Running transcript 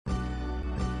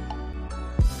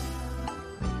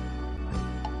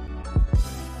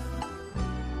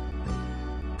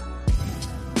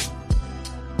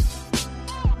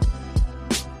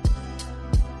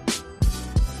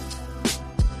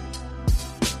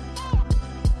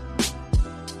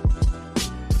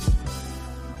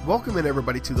Welcome in,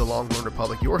 everybody, to the Longhorn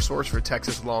Republic, your source for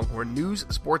Texas Longhorn news,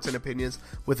 sports, and opinions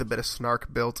with a bit of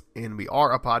snark built in. We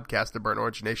are a podcast of Burnt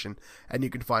Orange Nation, and you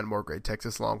can find more great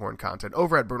Texas Longhorn content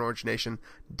over at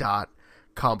BurntOrangeNation.com.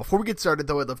 Before we get started,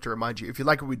 though, I'd love to remind you, if you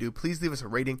like what we do, please leave us a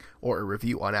rating or a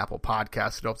review on Apple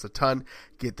Podcasts. It helps a ton.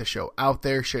 Get the show out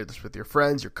there. Share this with your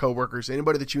friends, your coworkers,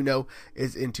 anybody that you know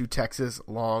is into Texas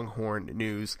Longhorn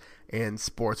news and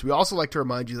sports. We also like to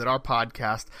remind you that our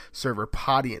podcast server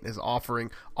Podiant is offering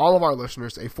all of our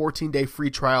listeners a 14-day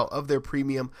free trial of their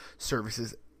premium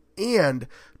services and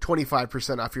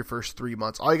 25% off your first 3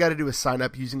 months. All you got to do is sign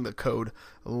up using the code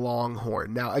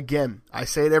Longhorn. Now, again, I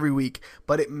say it every week,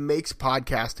 but it makes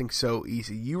podcasting so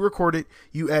easy. You record it,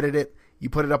 you edit it, you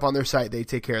put it up on their site, they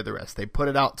take care of the rest. They put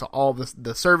it out to all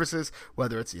the services,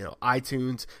 whether it's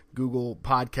iTunes, Google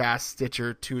Podcasts,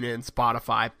 Stitcher, TuneIn,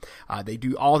 Spotify. They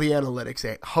do all the analytics.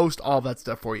 They host all that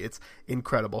stuff for you. It's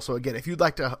incredible. So again, if you'd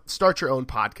like to start your own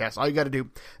podcast, all you got to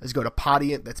do is go to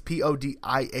Podiant. That's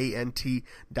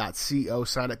PODIANT.co.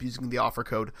 Sign up using the offer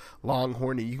code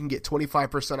Longhorn, and you can get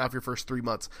 25% off your first 3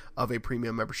 months of a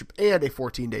premium membership and a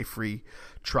 14-day free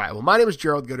trial. Well, my name is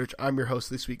Gerald Goodrich. I'm your host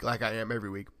this week, like I am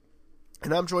every week.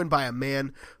 And I'm joined by a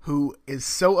man who is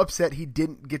so upset he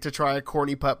didn't get to try a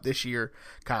corny pup this year,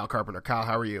 Kyle Carpenter. Kyle,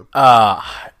 how are you?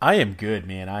 I am good,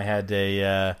 man. I had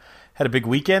a big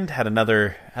weekend, had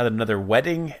another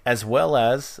wedding, as well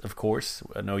as, of course,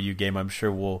 an OU game I'm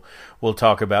sure we'll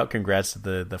talk about. Congrats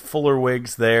to the Fuller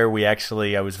Wigs there.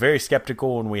 I was very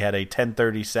skeptical when we had a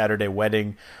 10:30 Saturday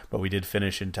wedding, but we did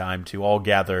finish in time to all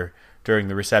gather during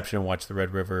the reception and watch the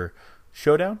Red River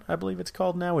Showdown, I believe it's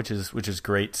called now, which is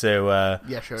great. So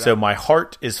so my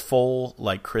heart is full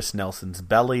like Chris Nelson's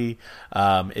belly.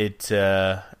 It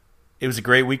was a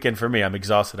great weekend for me. I'm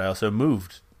exhausted. I also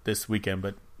moved this weekend,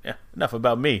 but yeah, enough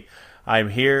about me. I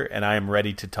am here and I am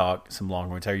ready to talk some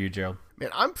Longhorns. How are you, Gerald? Man,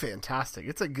 I'm fantastic.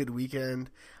 It's a good weekend.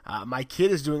 My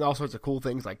kid is doing all sorts of cool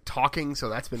things like talking, so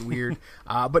that's been weird.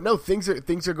 But no, things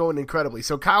are going incredibly.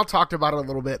 So Kyle talked about it a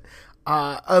little bit.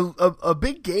 A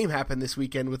big game happened this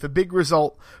weekend with a big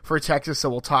result for Texas, so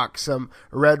we'll talk some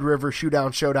Red River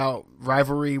shootout,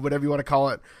 rivalry, whatever you want to call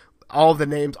it, all the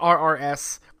names,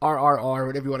 RRS, RRR,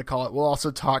 whatever you want to call it. We'll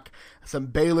also talk some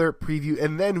Baylor preview,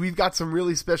 and then we've got some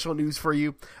really special news for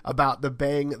you about the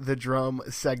Bang the Drum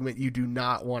segment. You do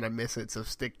not want to miss it, so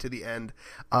stick to the end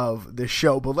of the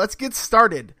show. But let's get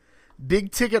started.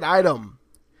 Big ticket item.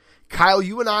 Kyle,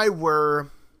 you and I were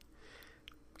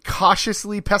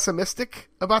cautiously pessimistic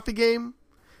about the game.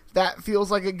 That feels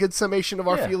like a good summation of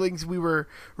our feelings. We were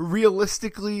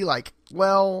realistically like,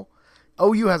 well,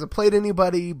 OU hasn't played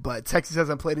anybody, but Texas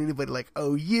hasn't played anybody like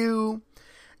OU,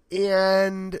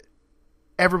 and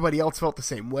everybody else felt the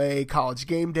same way. College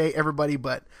Game Day, everybody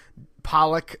but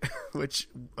Pollock, which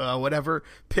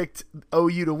picked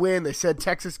OU to win. They said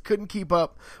Texas couldn't keep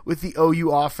up with the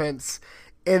OU offense,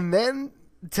 and then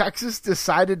Texas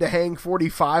decided to hang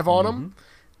 45 on them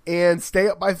and stay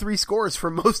up by 3 scores for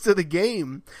most of the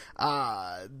game.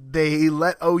 They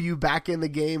let OU back in the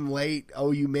game late.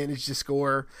 OU managed to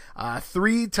score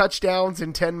 3 touchdowns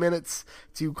in 10 minutes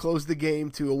to close the game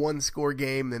to a 1-score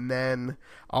game. And then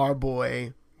our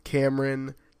boy,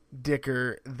 Cameron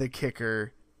Dicker, the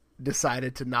kicker,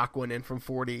 decided to knock one in from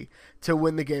 40 to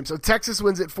win the game. So Texas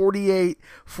wins at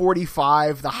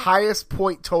 48-45, the highest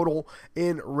point total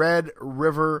in Red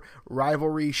River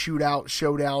rivalry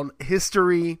showdown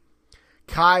history.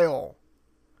 Kyle,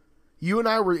 you and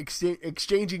I were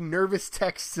exchanging nervous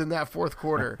texts in that fourth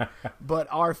quarter, but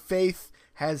our faith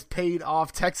has paid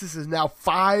off. Texas is now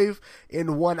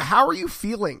 5-1. How are you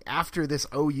feeling after this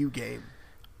OU game?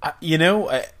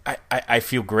 I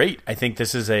feel great. I think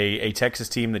this is a Texas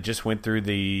team that just went through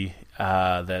the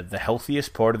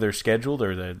healthiest part of their schedule,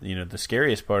 or the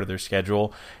scariest part of their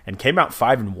schedule, and came out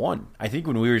 5-1. I think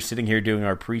when we were sitting here doing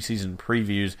our preseason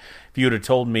previews, if you would have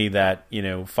told me that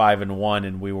 5-1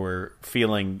 and we were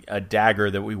feeling a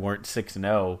dagger that we weren't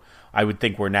 6-0, I would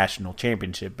think we're national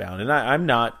championship bound, and I'm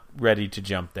not ready to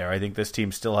jump there. I think this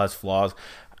team still has flaws.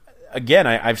 Again,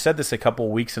 I've said this a couple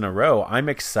weeks in a row. I'm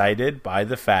excited by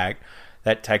the fact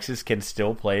that Texas can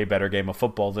still play a better game of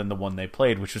football than the one they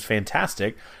played, which was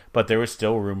fantastic, but there was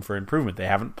still room for improvement. They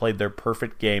haven't played their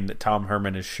perfect game that Tom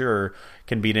Herman is sure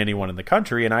can beat anyone in the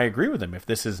country, and I agree with him. If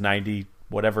this is 90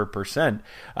 whatever percent,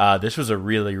 this was a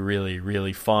really, really,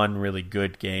 really fun, really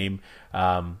good game.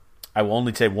 I will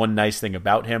only say one nice thing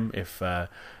about him. If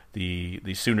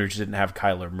the Sooners didn't have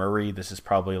Kyler Murray, this is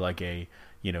probably like a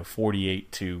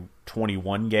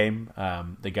 48-21 game.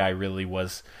 The guy really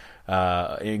was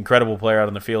incredible player out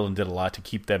on the field and did a lot to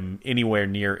keep them anywhere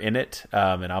near in it.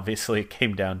 And obviously it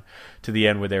came down to the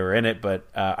end where they were in it. But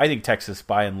I think Texas,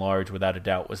 by and large, without a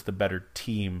doubt, was the better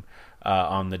team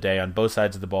on the day on both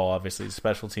sides of the ball. Obviously, the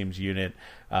special teams unit,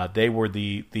 they were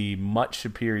the much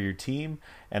superior team.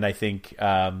 And I think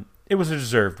it was a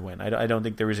deserved win. I don't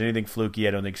think there was anything fluky.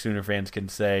 I don't think Sooner fans can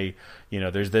say,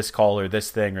 there's this call or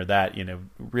this thing or that.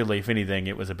 Really, if anything,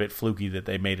 it was a bit fluky that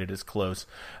they made it as close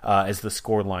as the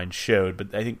scoreline showed.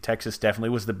 But I think Texas definitely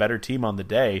was the better team on the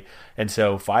day. And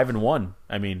so 5-1,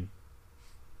 I mean,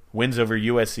 wins over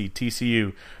USC,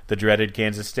 TCU, the dreaded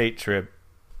Kansas State trip,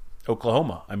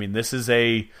 Oklahoma. I mean, this is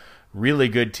a really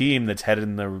good team that's headed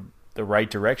in the right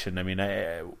direction. I mean,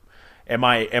 Am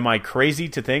I crazy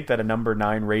to think that a number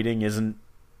 9 rating isn't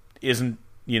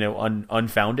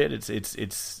unfounded?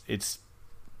 It's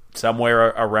somewhere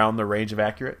around the range of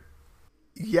accurate.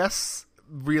 Yes,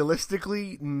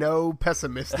 realistically, no,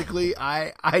 pessimistically.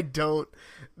 I don't.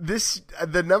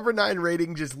 The number 9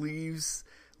 rating just leaves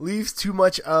too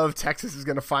much of Texas is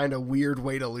going to find a weird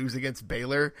way to lose against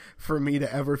Baylor for me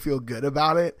to ever feel good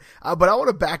about it. But I want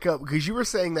to back up because you were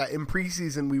saying that in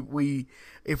preseason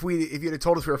if you'd have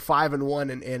told us we were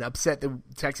 5-1 and upset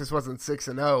that Texas wasn't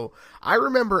 6-0, I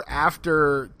remember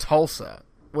after Tulsa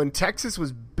when Texas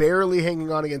was barely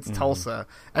hanging on against Tulsa,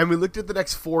 and we looked at the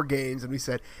next 4 games and we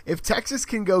said, if Texas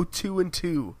can go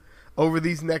 2-2 over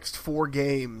these next 4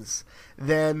 games,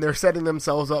 then they're setting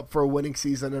themselves up for a winning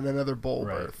season and another bowl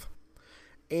berth.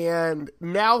 And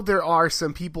now there are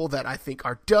some people that I think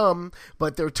are dumb,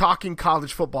 but they're talking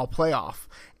college football playoff.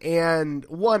 And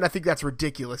one, I think that's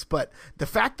ridiculous, but the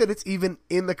fact that it's even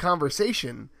in the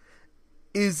conversation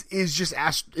is just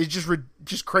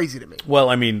crazy to me. Well,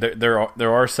 I mean,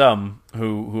 there are some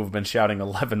who have been shouting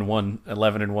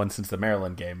 11-1 since the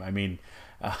Maryland game. I mean,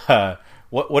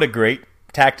 what a great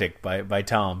tactic by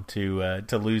Tom to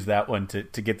lose that one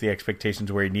to get the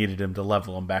expectations where he needed him to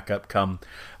level them back up come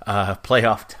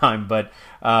playoff time. But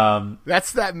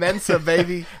that's that Mensa,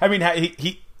 baby. I mean,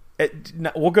 he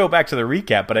we'll go back to the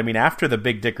recap, but I mean, after the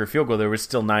Big Dicker field goal, there was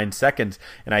still 9 seconds,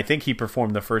 and I think he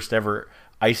performed the first ever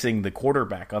icing the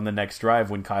quarterback on the next drive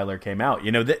when Kyler came out.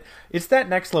 It's that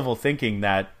next level thinking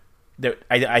that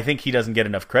I think he doesn't get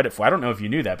enough credit for. I don't know if you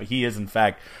knew that, but he is in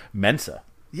fact Mensa.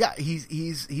 Yeah,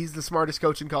 he's the smartest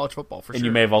coach in college football for sure. And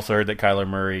you may have also heard that Kyler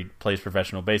Murray plays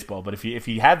professional baseball. But if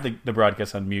you had the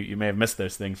broadcast on mute, you may have missed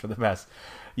those things for the past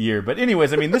year. But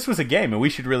anyways, I mean, this was a game, and we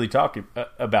should really talk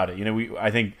about it.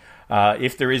 I think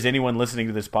if there is anyone listening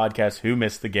to this podcast who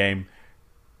missed the game,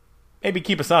 maybe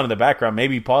keep us on in the background,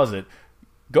 maybe pause it,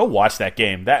 go watch that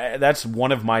game. That's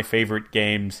one of my favorite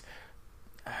games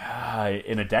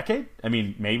in a decade. I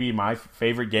mean, maybe my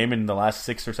favorite game in the last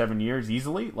 6 or 7 years,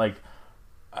 easily. Like.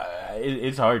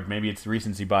 It's hard. Maybe it's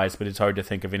recency bias, but it's hard to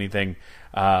think of anything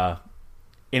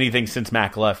since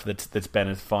Mac left that's been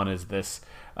as fun as this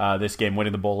game.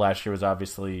 Winning the bowl last year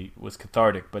was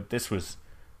cathartic, but this was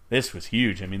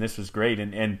huge. I mean, this was great,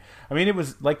 and I mean, it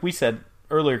was like we said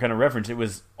earlier, kind of reference. It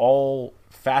was all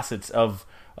facets of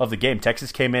the game.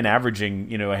 Texas came in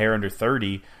averaging a hair under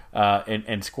 30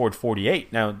 and scored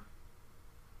 48. Now.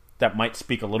 That might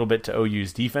speak a little bit to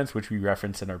OU's defense, which we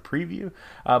referenced in our preview.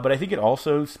 But I think it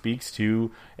also speaks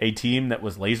to a team that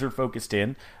was laser-focused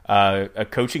in, a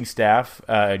coaching staff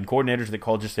and coordinators that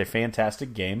called just a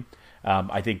fantastic game.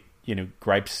 I think,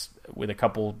 gripes with a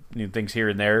couple things here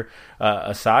and there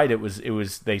aside, it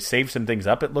was they saved some things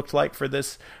up, it looked like, for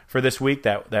this week.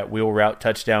 That wheel route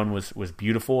touchdown was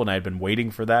beautiful, and I had been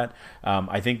waiting for that.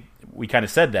 I think we kind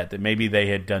of said that maybe they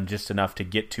had done just enough to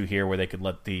get to here where they could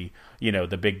let the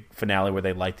big finale where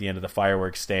they light the end of the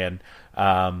fireworks stand.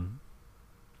 And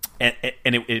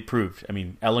it proved. I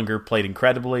mean, Ehlinger played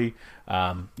incredibly.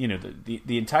 The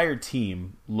entire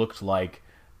team looked like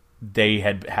they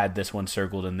had this one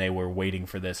circled and they were waiting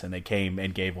for this, and they came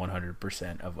and gave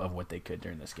 100% of what they could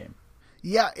during this game.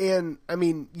 Yeah, and I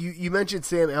mean, you mentioned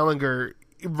Sam Ehlinger,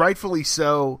 rightfully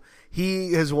so.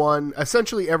 He has won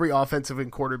essentially every offensive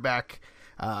and quarterback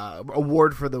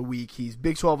award for the week. He's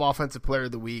Big 12 Offensive Player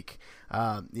of the Week.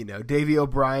 Davey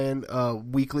O'Brien,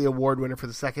 weekly award winner for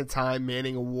the second time,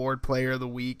 Manning Award Player of the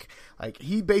Week. Like,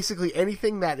 he basically,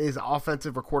 anything that is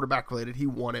offensive or quarterback related, he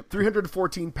won it.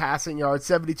 314 passing yards,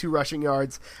 72 rushing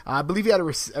yards. I believe he had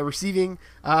a receiving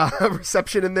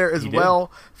reception in there as well.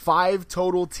 5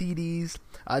 total TDs,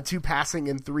 2 passing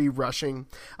and 3 rushing.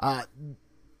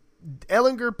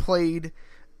 Ehlinger played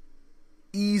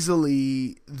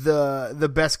easily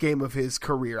the best game of his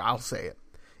career. I'll say it.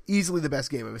 Easily the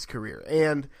best game of his career.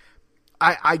 And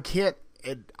I can't.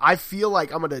 I feel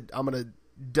like I'm gonna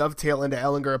dovetail into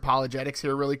Ehlinger apologetics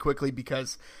here really quickly,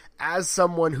 because as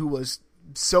someone who was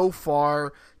so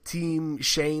far Team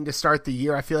Shane to start the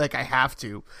year, I feel like I have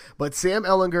to. But Sam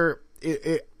Ehlinger,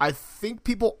 I think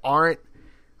people aren't,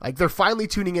 like, they're finally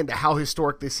tuning into how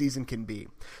historic this season can be.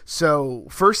 So,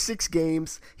 first 6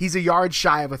 games, he's a yard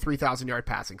shy of a 3,000-yard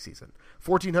passing season.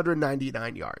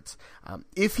 1,499 yards.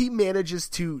 If he manages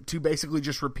to basically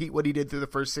just repeat what he did through the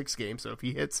first 6 games, so if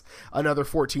he hits another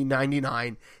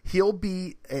 1,499, he'll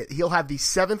have the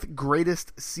 7th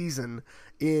greatest season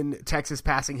in Texas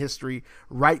passing history,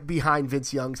 right behind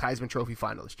Vince Young's Heisman Trophy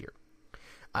finalist year.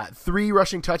 3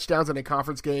 rushing touchdowns in a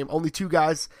conference game. Only 2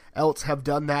 guys else have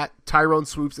done that. Tyrone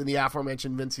Swoops and the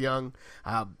aforementioned Vince Young.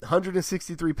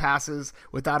 163 passes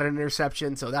without an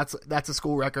interception, so that's a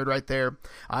school record right there.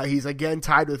 He's again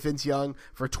tied with Vince Young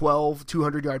for 12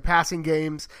 200-yard passing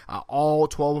games, all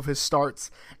 12 of his starts.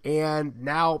 And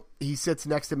now he sits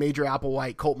next to Major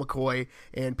Applewhite, Colt McCoy,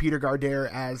 and Peter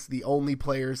Gardere as the only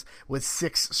players with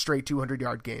 6 straight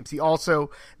 200-yard games. He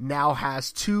also now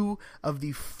has 2 of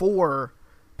the 4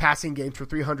 passing games for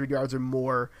 300 yards or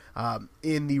more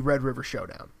in the Red River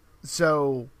Showdown.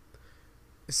 So,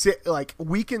 like,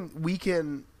 we can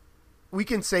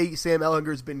say Sam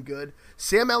Ehlinger's been good.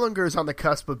 Sam Ehlinger is on the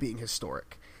cusp of being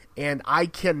historic, and I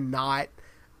cannot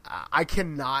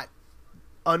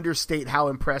understate how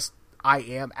impressed I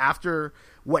am after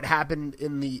what happened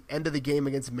in the end of the game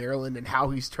against Maryland and how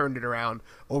he's turned it around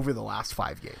over the last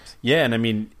 5 games. Yeah, and I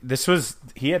mean,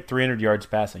 he had 300 yards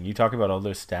passing. You talk about all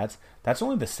those stats. That's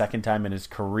only the second time in his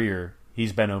career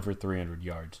he's been over 300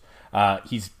 yards.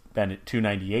 He's been at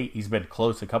 298. He's been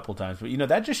close a couple times. But,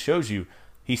 that just shows you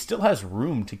he still has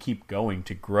room to keep going,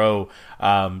 to grow,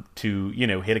 to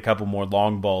hit a couple more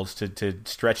long balls, to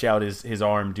stretch out his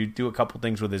arm, do a couple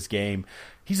things with his game.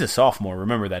 He's a sophomore.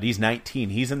 Remember that. He's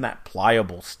 19. He's in that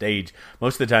pliable stage.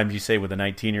 Most of the times you say with a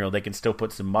 19-year-old, they can still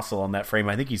put some muscle on that frame.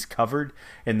 I think he's covered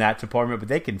in that department, but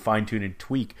they can fine-tune and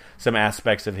tweak some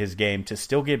aspects of his game to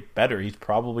still get better. He's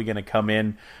probably going to come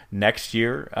in next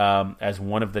year as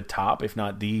one of the top, if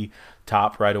not the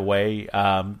top right away.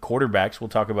 Quarterbacks, we'll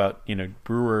talk about,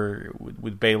 Brewer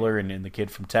with Baylor and the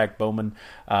kid from Tech, Bowman,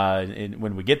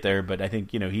 when we get there. But I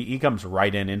think, he comes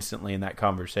right in instantly in that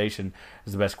conversation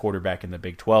as the best quarterback in the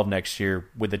Big 12 next year,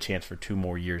 with a chance for 2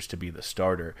 more years to be the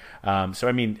starter. So,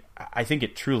 I mean, I think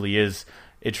it truly is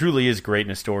great and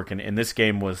historic. And this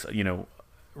game was,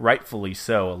 rightfully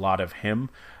so, a lot of him.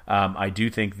 I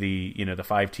do think the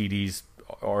 5 TDs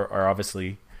are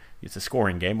obviously, it's a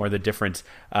scoring game, or the difference,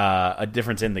 a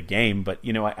difference in the game. But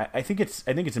I think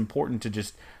it's important to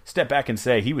just step back and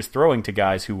say he was throwing to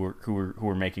guys who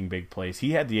were making big plays.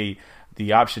 He had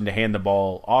the option to hand the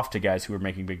ball off to guys who were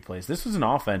making big plays. This was an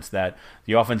offense that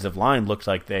the offensive line looked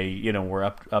like they were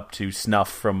up to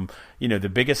snuff from the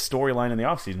biggest storyline in the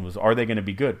offseason was, are they going to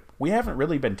be good? We haven't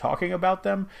really been talking about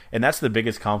them, and that's the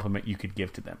biggest compliment you could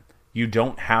give to them. You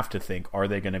don't have to think, are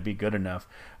they going to be good enough?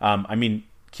 I mean,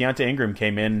 Keontae Ingram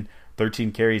came in,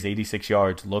 13 carries, 86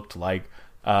 yards, looked like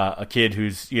a kid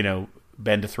who's,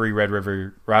 been to 3 Red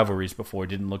River rivalries before,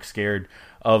 didn't look scared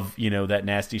of, that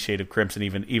nasty shade of crimson,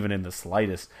 even in the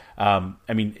slightest. I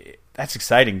mean, that's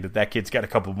exciting that kid's got a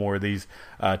couple more of these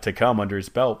to come under his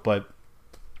belt. But,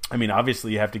 I mean,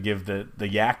 obviously you have to give the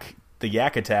yak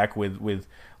attack with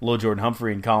Lil Jordan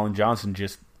Humphrey and Colin Johnson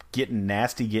just getting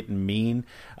nasty, getting mean.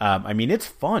 I mean, it's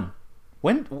fun.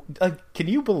 Can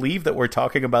you believe that we're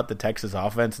talking about the Texas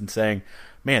offense and saying,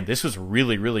 man, this was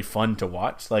really, really fun to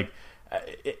watch? Like,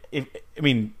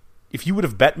 if you would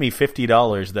have bet me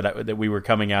 $50 that we were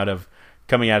coming out of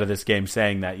this game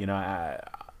saying that,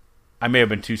 I may have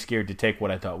been too scared to take what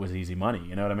I thought was easy money.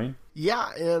 You know what I mean?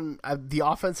 Yeah, and the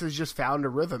offense has just found a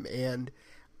rhythm, and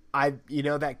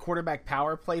that quarterback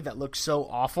power play that looked so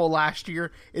awful last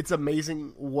year, it's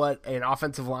amazing what an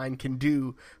offensive line can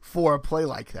do for a play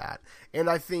like that. And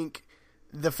I think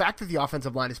the fact that the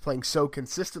offensive line is playing so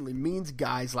consistently means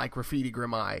guys like Rafidi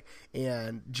Grimai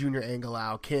and Junior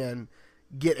Angilau can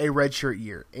get a redshirt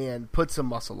year and put some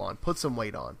muscle on, put some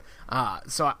weight on.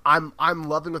 So I'm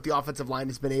loving what the offensive line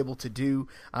has been able to do.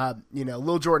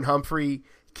 Lil Jordan Humphrey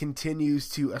continues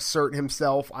to assert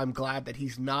himself. I'm glad that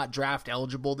he's not draft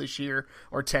eligible this year,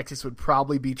 or Texas would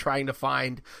probably be trying to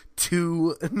find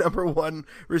 2 number 1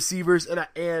 receivers.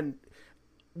 And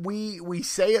we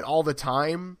say it all the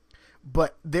time,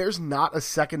 but there's not a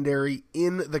secondary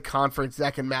in the conference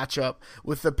that can match up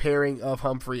with the pairing of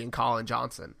Humphrey and Colin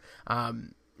Johnson.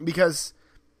 Because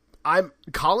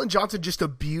Colin Johnson just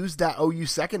abused that OU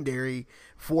secondary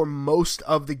for most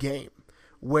of the game,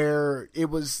 where he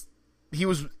was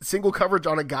single coverage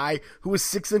on a guy who was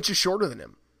 6 inches shorter than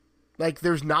him. Like,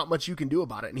 there's not much you can do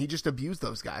about it, and he just abused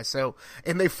those guys. So,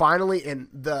 and they finally, in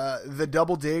the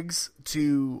double digs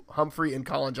to Humphrey and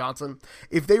Colin Johnson,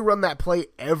 if they run that play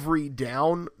every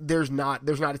down, there's not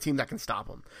a team that can stop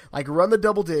them. Like, run the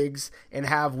double digs and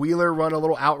have Wheeler run a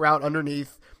little out route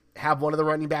underneath, have one of the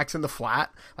running backs in the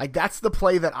flat. Like, that's the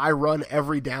play that I run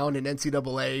every down in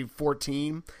NCAA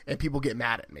 14, and people get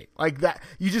mad at me. Like, that,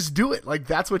 you just do it. Like,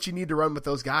 that's what you need to run with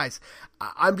those guys.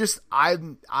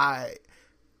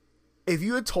 If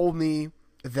you had told me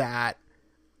that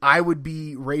I would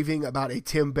be raving about a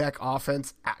Tim Beck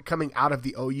offense coming out of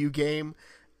the OU game,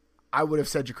 I would have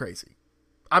said you're crazy.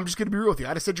 I'm just going to be real with you.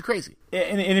 I'd have said you're crazy.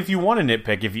 And if you want to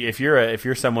nitpick, if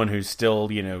you're someone who's still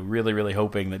really really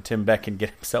hoping that Tim Beck can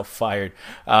get himself fired,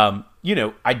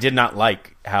 I did not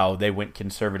like how they went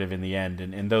conservative in the end.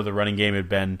 And though the running game had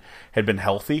been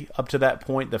healthy up to that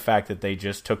point, the fact that they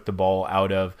just took the ball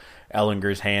out of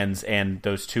Ellinger's hands and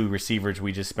those two receivers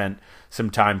we just spent some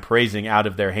time praising out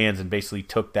of their hands and basically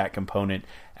took that component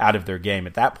out of their game.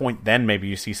 At that point, then maybe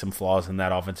you see some flaws in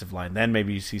that offensive line. Then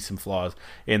maybe you see some flaws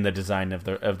in the design of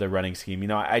the running scheme.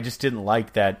 I just didn't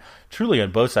like that truly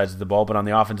on both sides of the ball, but on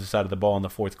the offensive side of the ball in the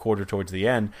fourth quarter towards the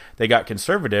end, they got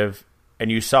conservative.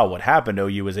 And you saw what happened.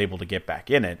 OU was able to get back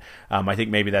in it. I think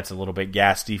maybe that's a little bit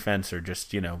gas defense or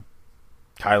just,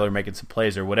 Kyler making some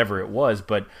plays or whatever it was.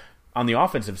 But on the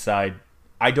offensive side,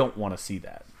 I don't want to see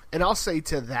that. And I'll say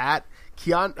to that,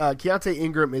 Keontae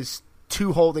Ingram is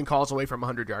 2 holding calls away from a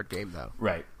 100-yard game, though.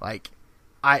 Right. Like,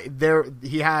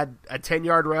 he had a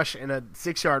 10-yard rush and a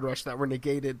 6-yard rush that were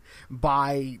negated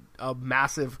by a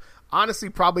massive, honestly,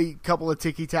 probably a couple of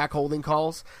ticky-tack holding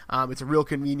calls. It's a real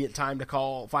convenient time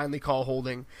to finally call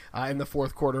holding in the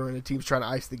fourth quarter when the team's trying to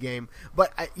ice the game.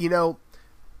 But,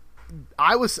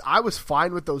 I was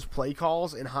fine with those play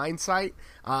calls in hindsight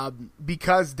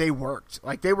because they worked.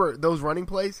 Like, they were those running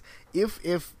plays.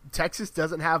 If Texas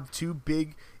doesn't have 2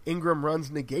 big Ingram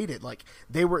runs negated, like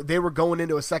they were going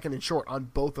into a 2nd and short on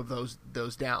both of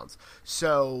those downs.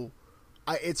 So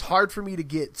it's hard for me to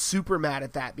get super mad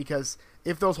at that because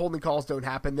if those holding calls don't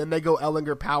happen, then they go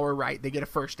Ellinger power right, they get a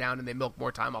first down and they milk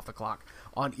more time off the clock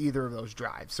on either of those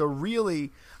drives. So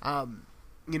really,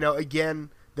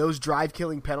 again, those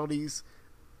drive-killing penalties,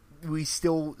 we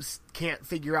still can't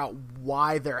figure out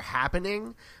why they're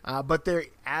happening, but they're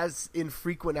as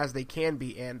infrequent as they can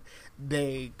be, and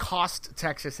they cost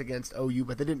Texas against OU,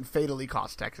 but they didn't fatally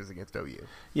cost Texas against OU.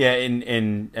 Yeah,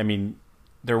 and I mean,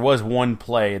 there was one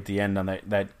play at the end on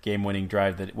that game-winning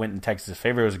drive that went in Texas'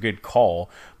 favor. It was a good call,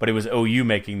 but it was OU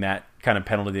making that kind of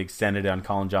penalty extended on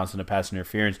Colin Johnson to pass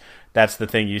interference. That's the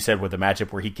thing you said with the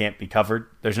matchup where he can't be covered.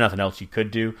 There's nothing else you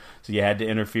could do, so you had to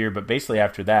interfere. But basically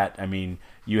after that, I mean,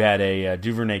 you had a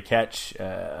Duvernay catch,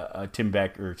 an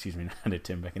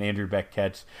Andrew Beck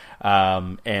catch,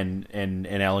 and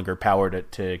Ellinger powered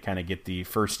it to kind of get the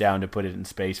first down to put it in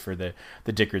space for the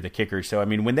Dicker, the kicker. So I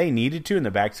mean, when they needed to and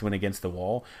the backs went against the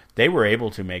wall, they were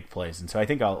able to make plays. And so I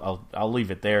think I'll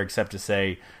leave it there, except to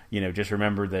say, just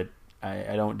remember that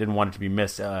I didn't want it to be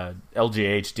missed.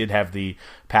 LJH did have the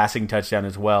passing touchdown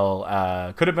as well.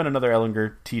 Could have been another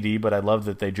Ellinger TD, but I love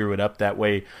that they drew it up that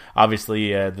way.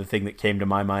 Obviously, the thing that came to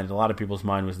my mind and a lot of people's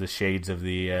mind was the shades of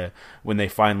the when they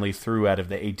finally threw out of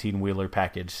the 18-wheeler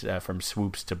package from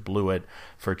swoops to Blewett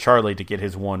for Charlie to get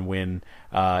his one win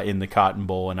in the Cotton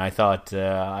Bowl. And I thought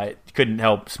I couldn't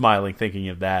help smiling thinking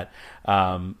of that.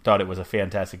 Thought it was a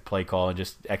fantastic play call and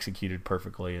just executed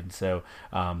perfectly. And so,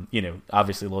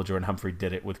 obviously Lil Jordan Humphrey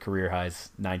did it with career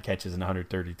highs, 9 catches and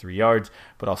 133 yards,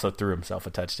 but also threw himself a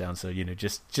touchdown. So,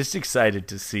 just excited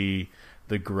to see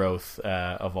the growth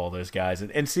of all those guys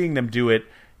and seeing them do it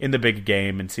in the big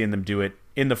game and seeing them do it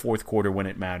in the fourth quarter when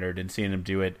it mattered and seeing them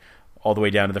do it all the way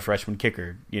down to the freshman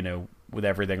kicker, with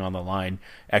everything on the line,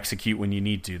 execute when you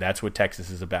need to. That's what Texas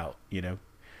is about.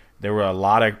 There were a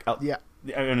lot of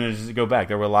I'm going to go back.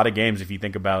 There were a lot of games, if you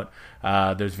think about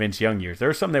those Vince Young years. There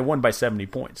were some they won by 70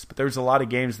 points, but there was a lot of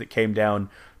games that came down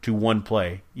to one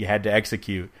play. You had to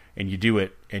execute, and you do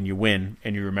it, and you win,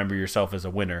 and you remember yourself as a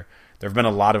winner. There have been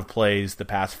a lot of plays the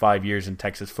past 5 years in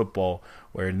Texas football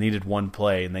where it needed one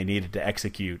play, and they needed to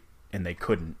execute, and they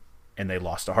couldn't, and they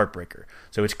lost a heartbreaker.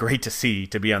 So it's great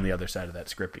to be on the other side of that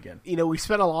script again. We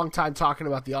spent a long time talking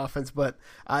about the offense, but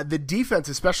the defense,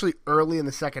 especially early in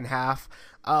the second half,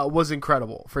 was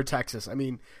incredible for Texas. I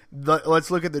mean,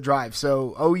 let's look at the drive.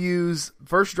 So OU's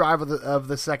first drive of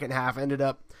the second half ended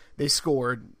up, they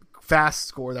scored, fast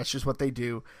score, that's just what they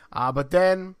do. But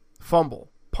then fumble,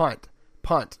 punt,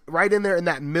 punt, right in there in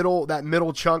that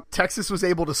middle chunk. Texas was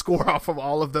able to score off of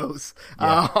all of those,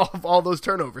 off of all those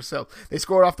turnovers. So they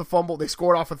scored off the fumble, they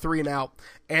scored off a 3-and-out,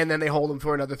 and then they hold them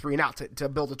for another 3-and-out to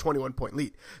build a 21-point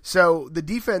lead. So the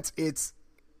defense, it's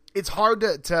hard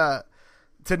to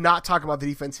not talk about the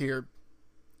defense here,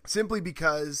 simply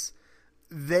because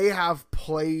they have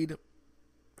played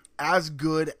as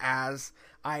good as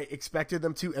I expected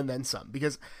them to, and then some.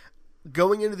 Because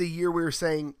going into the year, we were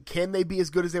saying, can they be as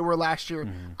good as they were last year?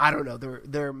 Mm-hmm. I don't know.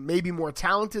 They're maybe more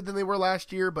talented than they were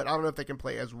last year, but I don't know if they can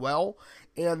play as well.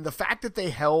 And the fact that they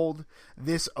held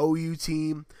this OU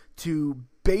team to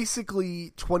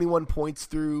basically 21 points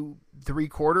through 3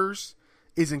 quarters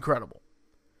is incredible.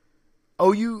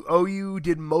 OU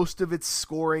did most of its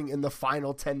scoring in the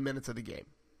final 10 minutes of the game.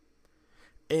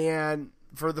 And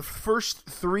for the first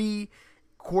 3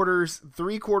 quarters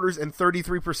and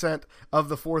 33% of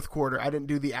the fourth quarter. I didn't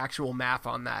do the actual math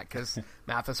on that because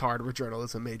math is hard. We're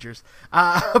journalism majors.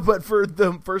 But for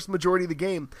the first majority of the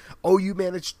game, OU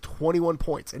managed 21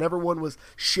 points, and everyone was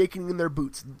shaking in their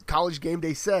boots. College Game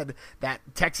Day said that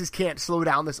Texas can't slow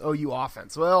down this OU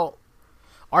offense. Well,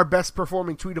 our best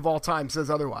performing tweet of all time says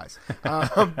otherwise.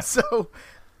 So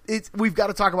we've got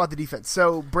to talk about the defense.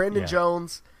 So Brandon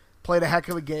Jones played a heck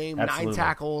of a game, Absolutely. 9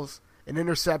 tackles, an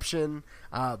interception.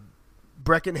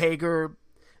 Brecken Hager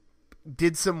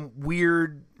did some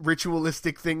weird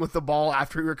ritualistic thing with the ball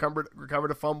after he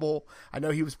recovered a fumble. I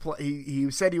know he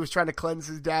said he was trying to cleanse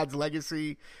his dad's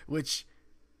legacy, which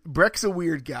Breck's a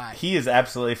weird guy. He is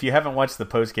absolutely. If you haven't watched the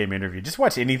post-game interview, just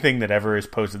watch anything that ever is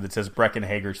posted that says Brecken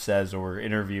Hager says or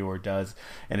interview or does,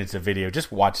 and it's a video.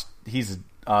 Just watch. He's an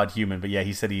odd human, but yeah,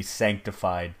 he said he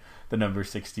sanctified the number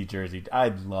 60 jersey. I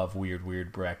love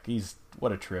weird Breck.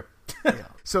 What a trip. Yeah.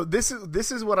 So this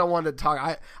is what I wanted to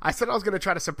talk. I said I was going to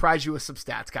try to surprise you with some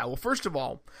stats, Kyle. Well, first of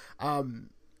all,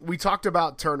 we talked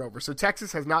about turnovers. So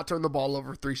Texas has not turned the ball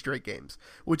over 3 straight games,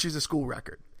 which is a school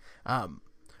record.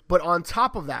 But on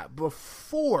top of that,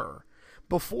 before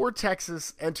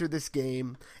Texas entered this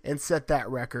game and set that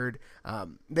record,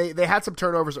 they had some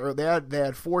turnovers. They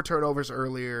had 4 turnovers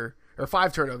earlier, or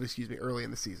 5 turnovers, early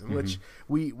in the season. Mm-hmm.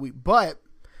 Which but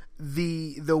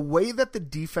the way that the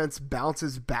defense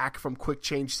bounces back from quick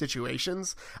change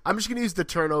situations, I'm just going to use the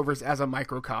turnovers as a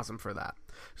microcosm for that.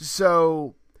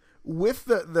 So with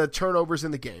the turnovers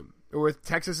in the game, or with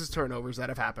Texas's turnovers that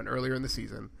have happened earlier in the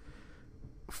season,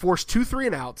 forced 2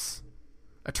 3-and-outs,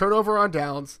 a turnover on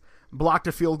downs, blocked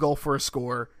a field goal for a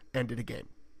score, ended a game.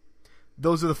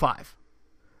 Those are the 5.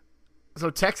 So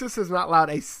Texas has not allowed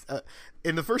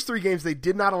in the first 3 games, they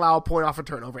did not allow a point off a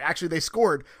turnover. Actually, they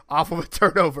scored off of a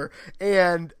turnover,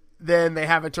 and then they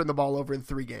haven't turned the ball over in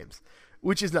 3 games,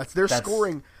 which is nuts. They've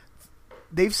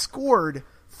scored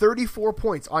 34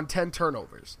 points on 10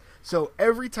 turnovers. So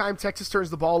every time Texas turns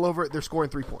the ball over, they're scoring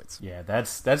 3 points. Yeah,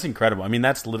 that's incredible. I mean,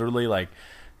 that's literally like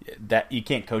that. You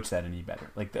can't coach that any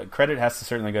better. Like, the credit has to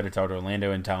certainly go to Todd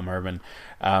Orlando and Tom Herman.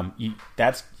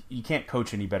 You can't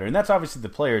coach any better, and that's obviously the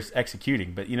players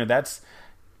executing. But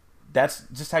that's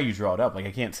just how you draw it up. Like,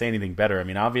 I can't say anything better. I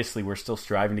mean, obviously, we're still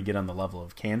striving to get on the level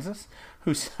of Kansas,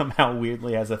 who somehow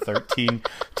weirdly has a 13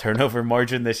 turnover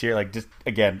margin this year. Like, just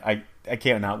again, I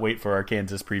cannot wait for our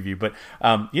Kansas preview. But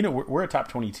we're a top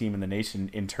 20 team in the nation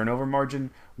in turnover margin.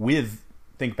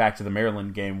 Think back to the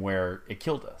Maryland game where it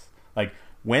killed us. Like,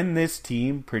 when this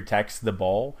team protects the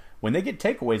ball, when they get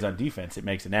takeaways on defense, it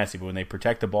makes it nasty. But when they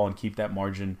protect the ball and keep that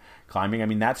margin climbing, I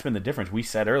mean, that's been the difference. We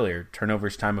said earlier,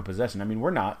 turnovers, time of possession. I mean,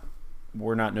 we're not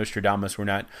Nostradamus. We're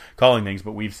not calling things,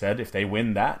 but we've said if they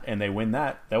win that and they win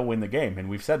that, they'll win the game. And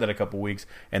we've said that a couple weeks,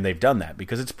 and they've done that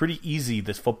because it's pretty easy,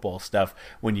 this football stuff,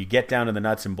 when you get down to the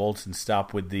nuts and bolts and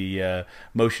stop with the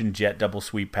motion jet double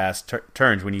sweep pass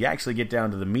turns. When you actually get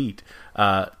down to the meat,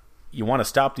 you want to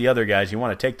stop the other guys. You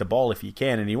want to take the ball if you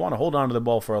can, and you want to hold on to the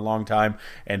ball for a long time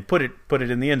and put it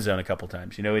in the end zone a couple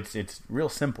times. It's real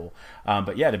simple.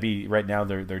 But yeah, to be right now,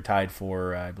 they're tied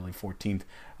for I believe 14th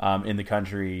in the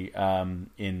country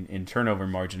in turnover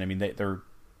margin. I mean,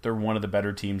 they're one of the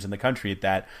better teams in the country at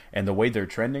that, and the way they're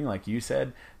trending, like you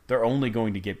said, they're only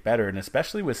going to get better, and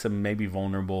especially with some maybe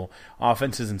vulnerable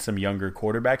offenses and some younger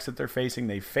quarterbacks that they're facing.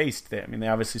 They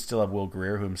obviously still have Will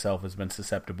Grier, who himself has been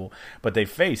susceptible, but they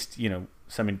faced,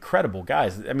 some incredible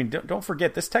guys. I mean, don't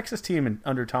forget, this Texas team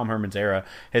under Tom Herman's era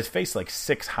has faced like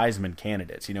 6 Heisman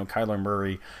candidates, Kyler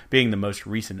Murray being the most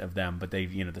recent of them, but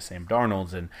they've, the Sam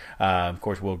Darnolds and, of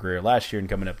course, Will Grier last year and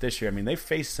coming up this year. I mean, they've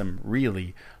faced some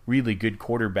really, really good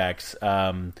quarterbacks.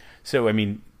 So, I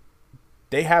mean,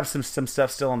 they have some stuff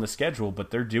still on the schedule,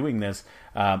 but they're doing this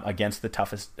against the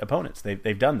toughest opponents.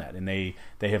 They've done that, and they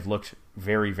have looked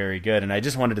very, very good. And I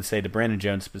just wanted to say to Brandon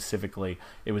Jones specifically,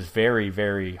 it was very,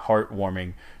 very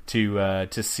heartwarming to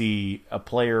see a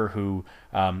player who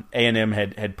A&M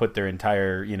had put their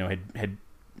entire, had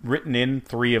written in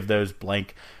 3 of those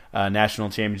blank national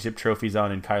championship trophies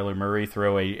on, and Kyler Murray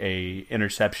throw a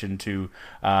interception to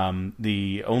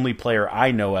the only player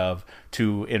I know of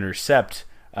to intercept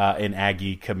an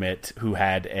Aggie commit who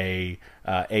had a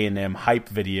A&M hype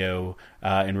video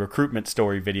and recruitment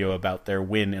story video about their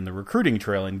win in the recruiting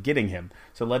trail and getting him.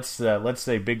 So let's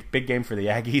say big game for the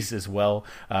Aggies as well,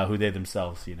 who they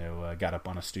themselves got up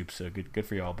on a stoop. So good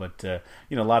for y'all. But a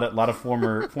lot of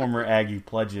former Aggie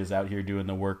pledges out here doing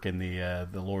the work in the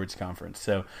Lord's Conference.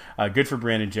 So good for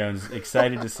Brandon Jones.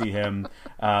 Excited to see him.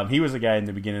 He was a guy in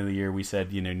the beginning of the year we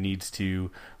said needs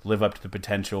to live up to the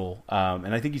potential,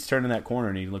 and I think he's turning that corner,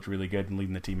 and he looked really good and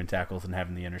leading the team in tackles and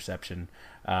having the interception.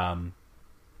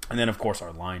 And then, of course,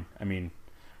 our line. I mean,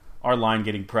 our line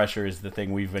getting pressure is the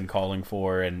thing we've been calling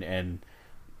for, and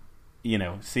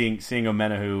seeing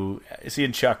Omenihu,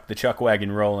 seeing the Chuck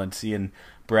wagon rolling, seeing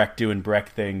Breck doing Breck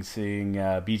things, seeing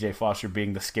B.J. Foster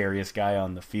being the scariest guy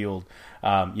on the field,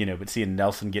 but seeing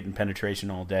Nelson getting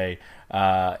penetration all day.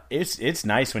 It's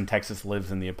nice when Texas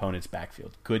lives in the opponent's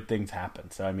backfield. Good things happen.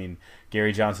 So, I mean,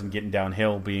 Gary Johnson getting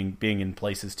downhill, being in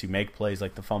places to make plays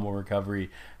like the fumble recovery.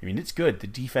 I mean, it's good. The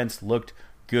defense looked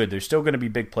good. There's still going to be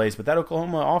big plays, but that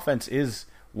Oklahoma offense is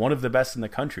one of the best in the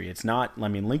country. It's not. I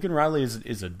mean, Lincoln Riley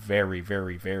is a very,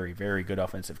 very, very, very good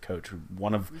offensive coach.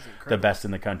 One of the best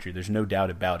in the country. There's no doubt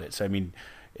about it. So, I mean,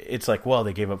 it's like, well,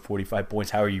 they gave up 45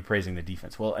 points. How are you praising the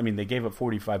defense? Well, I mean, they gave up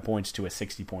 45 points to a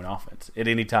 60-point offense. At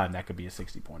any time, that could be a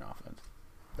 60-point offense.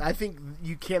 I think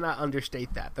you cannot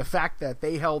understate that. The fact that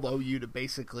they held OU to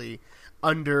basically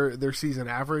under their season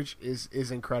average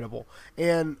is incredible.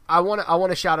 And I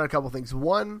want to shout out a couple things.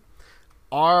 One,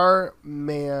 our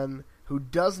man who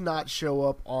does not show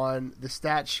up on the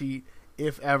stat sheet,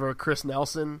 if ever, Chris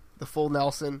Nelson, the full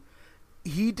Nelson,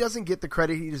 he doesn't get the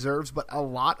credit he deserves, but a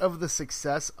lot of the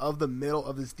success of the middle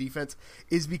of this defense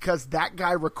is because that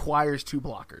guy requires 2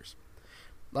 blockers.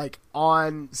 Like,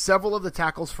 on several of the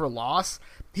tackles for loss,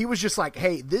 he was just like,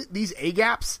 hey, these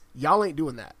A-gaps, y'all ain't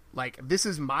doing that. Like, this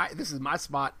is my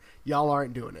spot. Y'all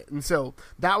aren't doing it. And so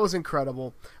that was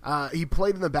incredible. He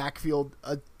played in the backfield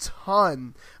a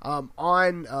ton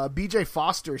on B.J.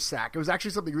 Foster's sack. It was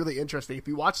actually something really interesting. If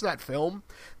you watch that film,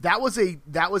 that was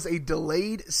a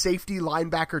delayed safety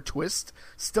linebacker twist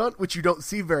stunt, which you don't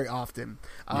see very often.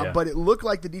 But it looked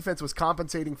like the defense was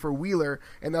compensating for Wheeler,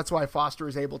 and that's why Foster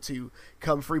was able to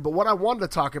come free. But what I wanted to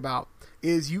talk about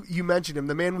is you mentioned him,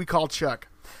 the man we call Chuck.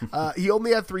 He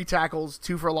only had 3 tackles,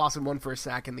 2 for a loss and 1 for a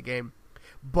sack in the game.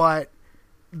 But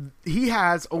he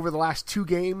has, over the last 2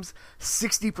 games,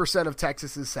 60% of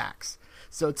Texas's sacks.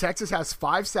 So Texas has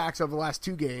 5 sacks over the last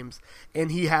 2 games,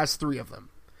 and he has 3 of them.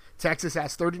 Texas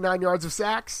has 39 yards of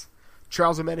sacks.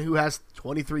 Charles Omenihu has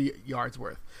 23 yards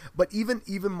worth. But even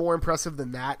more impressive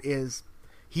than that is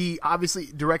he obviously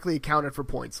directly accounted for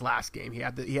points last game. He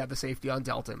had the safety on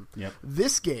Delton. Yep.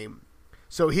 This game,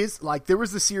 so there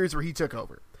was the series where he took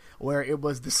over, where it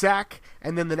was the sack,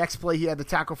 and then the next play he had the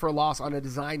tackle for a loss on a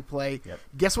design play. Yep.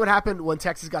 Guess what happened when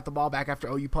Texas got the ball back after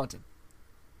OU punted?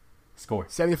 Score.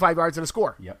 75 yards and a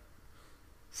score. Yep.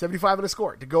 75 and a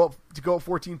score to go up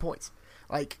 14 points.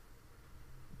 Like,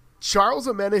 Charles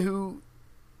Omenihu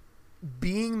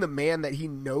being the man that he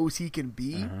knows he can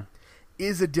be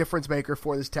is a difference maker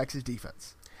for this Texas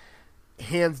defense.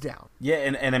 Hands down. Yeah,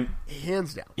 and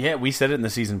hands down. Yeah, we said it in the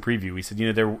season preview. We said,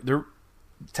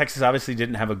 Texas obviously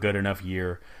didn't have a good enough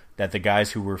year that the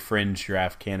guys who were fringe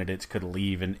draft candidates could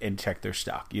leave and check their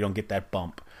stock. You don't get that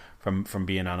bump from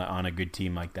being on a good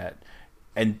team like that.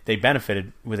 And they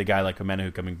benefited with a guy like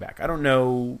Omenihu coming back. I don't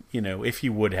know, if he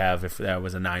would have if that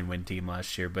was a 9-win team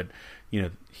last year, but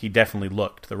he definitely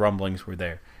looked. The rumblings were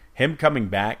there. Him coming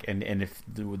back, and if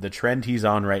the trend he's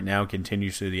on right now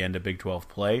continues through the end of Big 12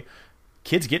 play,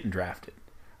 kid's getting drafted.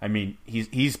 I mean,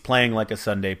 he's playing like a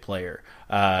Sunday player.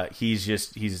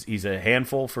 He's a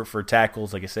handful for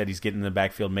tackles. Like I said, he's getting in the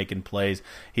backfield making plays.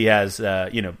 He has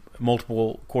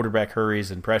multiple quarterback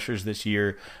hurries and pressures this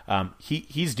year.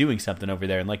 He's doing something over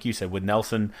there. And like you said, with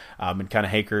Nelson and kind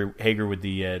of Hager with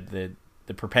the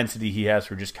propensity he has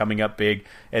for just coming up big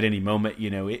at any moment,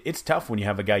 it's tough when you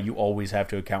have a guy you always have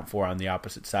to account for on the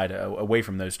opposite side, away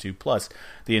from those two, plus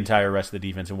the entire rest of the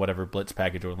defense and whatever blitz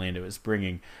package Orlando is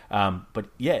bringing. But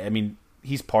yeah, I mean,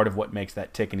 he's part of what makes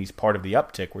that tick, and he's part of the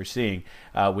uptick we're seeing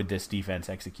with this defense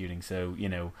executing. So,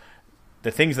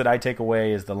 the things that I take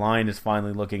away is the line is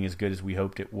finally looking as good as we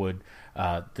hoped it would.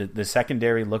 The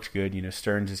secondary looks good.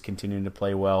 Stearns is continuing to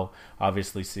play well.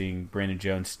 Obviously, seeing Brandon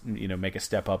Jones, make a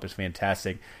step up is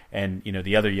fantastic. And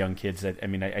the other young kids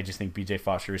I just think B.J.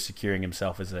 Foster is securing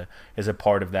himself as a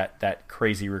part of that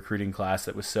crazy recruiting class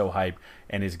that was so hyped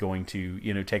and is going to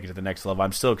take it to the next level.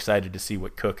 I'm still excited to see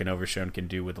what Cook and Overshown can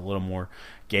do with a little more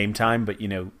game time, but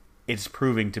it's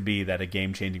proving to be that a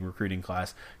game-changing recruiting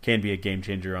class can be a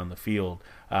game-changer on the field.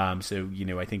 I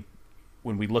think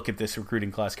when we look at this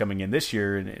recruiting class coming in this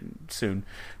year and soon,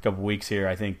 a couple weeks here,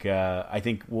 I think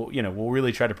we'll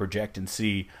really try to project and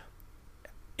see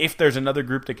if there's another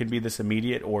group that can be this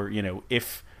immediate, or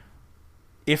if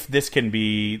this can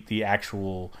be the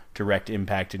actual direct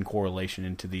impact and correlation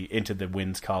into the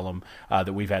wins column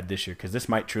that we've had this year, because this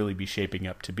might truly be shaping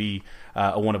up to be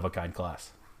a one-of-a-kind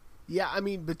class. Yeah,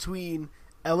 between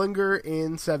Ehlinger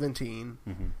in 17,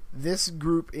 this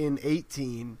group in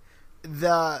 18,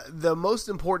 the most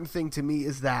important thing to me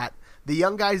is that the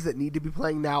young guys that need to be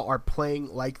playing now are playing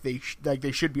like they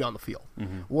should be on the field.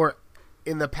 Where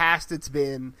in the past it's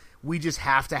been, we just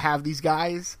have to have these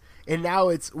guys, and now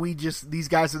it's these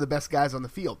guys are the best guys on the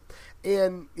field.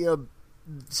 And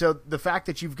so the fact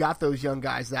that you've got those young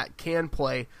guys that can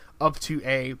play up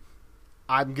to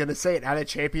I'm going to say it, at a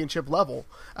championship level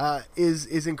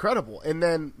is incredible. And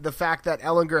then the fact that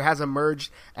Ehlinger has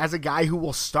emerged as a guy who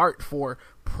will start for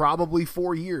probably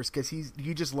 4 years, because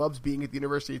he just loves being at the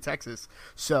University of Texas.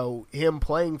 So him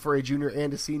playing for a junior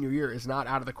and a senior year is not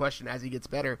out of the question as he gets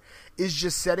better, is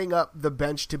just setting up the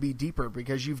bench to be deeper,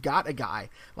 because you've got a guy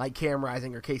like Cam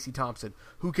Rising or Casey Thompson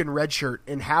who can redshirt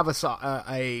and have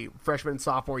a freshman and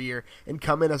sophomore year and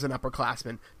come in as an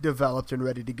upperclassman, developed and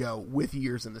ready to go with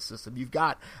years in the system. You've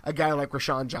got a guy like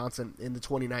Rashawn Johnson in the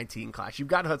 2019 class. You've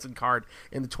got Hudson Card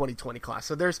in the 2020 class.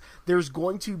 So there's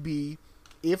going to be,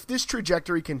 if this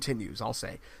trajectory continues, I'll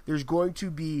say, there's going to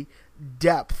be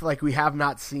depth like we have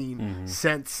not seen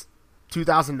since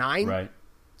 2009,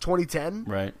 2010.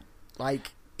 Right.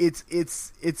 Like,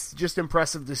 it's just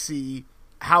impressive to see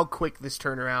how quick this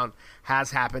turnaround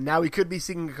has happened. Now we could be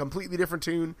singing a completely different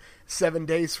tune 7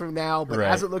 days from now, but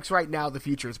as it looks right now, the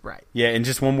future is bright. Yeah, and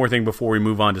just one more thing before we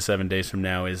move on to 7 days from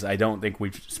now is I don't think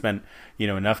we've spent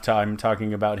enough time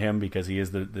talking about him, because he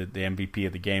is the MVP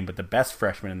of the game, but the best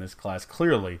freshman in this class,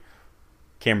 clearly,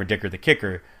 Cameron Dicker, the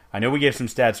kicker. I know we gave some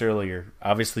stats earlier,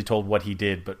 obviously told what he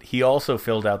did, but he also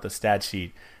filled out the stat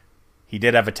sheet. He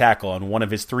did have a tackle on one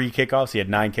of his 3 kickoffs. He had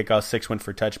 9 kickoffs, 6 went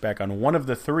for touchback. On one of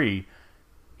the 3,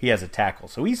 he has a tackle.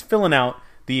 So he's filling out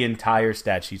the entire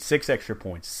stat sheet. 6 extra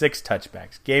points, 6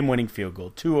 touchbacks, game-winning field goal,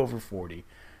 2 over 40,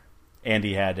 and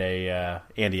he had a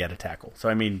tackle.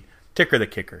 So Dicker the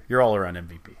kicker, you're all around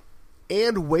MVP.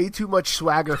 And way too much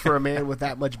swagger for a man with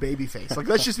that much baby face. Like,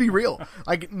 let's just be real.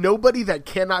 Like, nobody that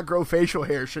cannot grow facial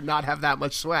hair should not have that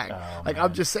much swag. Man.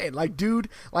 I'm just saying. Like, dude,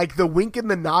 like the wink and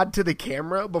the nod to the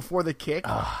camera before the kick.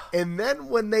 And then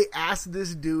when they asked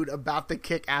this dude about the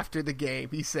kick after the game,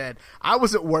 he said, I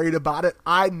wasn't worried about it.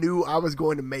 I knew I was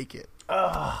going to make it.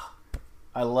 I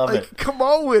love it. Come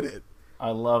on with it.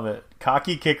 I love it.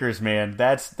 Cocky kickers, man.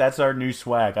 That's our new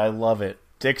swag. I love it.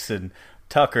 Dixon,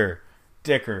 Tucker,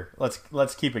 Dicker,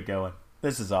 let's keep it going.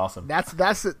 This is awesome.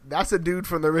 That's a dude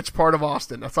from the rich part of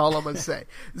Austin. That's all I'm gonna say.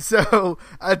 So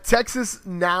Texas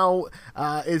now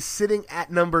is sitting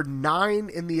at number 9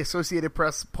 in the Associated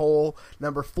Press poll,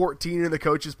 number 14 in the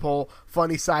coaches poll.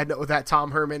 Funny side note with that,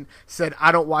 Tom Herman said,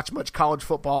 "I don't watch much college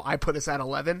football. I put us at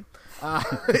 11."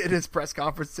 In his press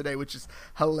conference today, which is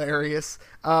hilarious.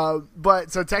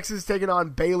 But so Texas is taking on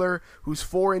Baylor, who's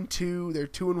 4-2. They're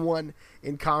 2-1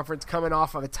 in conference, coming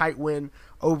off of a tight win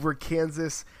over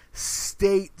Kansas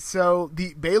State. So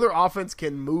the Baylor offense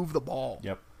can move the ball.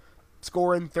 Yep.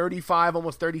 Scoring 35,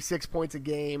 almost 36 points a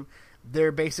game.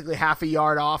 They're basically half a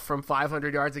yard off from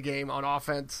 500 yards a game on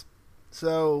offense.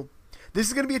 So this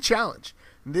is going to be a challenge.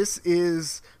 This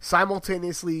is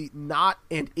simultaneously not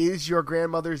and is your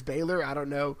grandmother's Baylor. I don't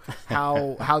know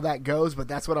how that goes, but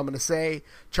that's what I'm going to say.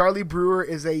 Charlie Brewer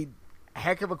is a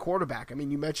heck of a quarterback.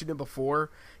 You mentioned him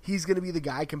before. He's going to be the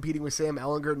guy competing with Sam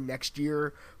Ehlinger next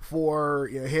year for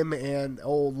him and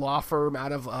old law firm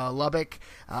out of Lubbock,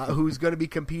 who's going to be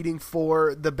competing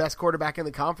for the best quarterback in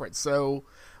the conference. So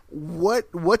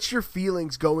what's your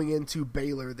feelings going into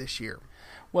Baylor this year?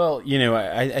 Well,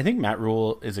 I think Matt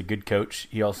Rule is a good coach.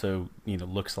 He also,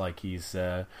 looks like he's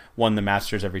won the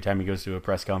Masters every time he goes to a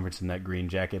press conference in that green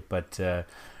jacket. But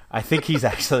I think he's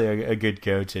actually a good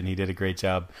coach, and he did a great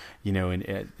job,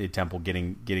 at Temple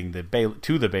getting the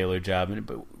Baylor job.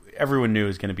 But everyone knew it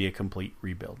was going to be a complete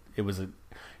rebuild.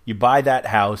 You buy that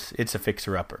house, it's a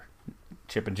fixer-upper.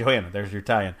 Chip and Joanna. There's your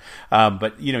tie-in.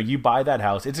 But you buy that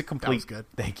house. It's a complete. That was good.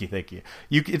 Thank you.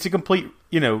 It's a complete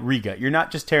regut. You're not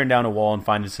just tearing down a wall and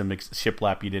finding some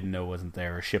shiplap you didn't know wasn't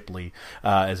there, or Shipley,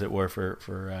 as it were, for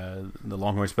the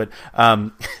Longhorns. But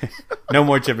no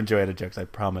more Chip and Joanna jokes, I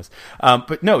promise.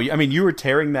 But no, I mean, you were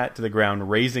tearing that to the ground,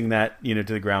 raising that to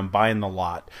the ground, buying the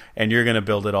lot, and you're going to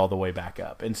build it all the way back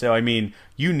up. And so, I mean,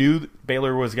 you knew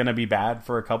Baylor was going to be bad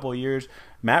for a couple of years.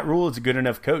 Matt Rule is a good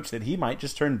enough coach that he might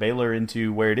just turn Baylor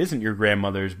into where it isn't your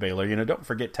grandmother's Baylor. Don't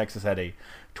forget Texas had a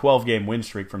 12-game win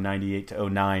streak from 98 to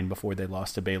 09 before they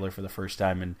lost to Baylor for the first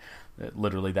time in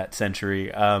literally that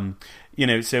century.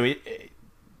 So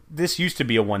this used to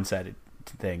be a one-sided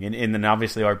thing, and then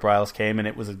obviously Art Briles came, and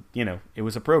it was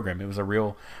a program. It was a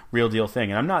real deal thing.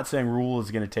 And I'm not saying Rule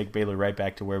is going to take Baylor right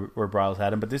back to where Briles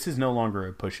had him, but this is no longer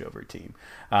a pushover team.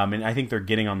 And I think they're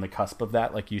getting on the cusp of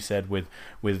that, like you said, with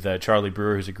Charlie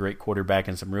Brewer, who's a great quarterback,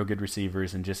 and some real good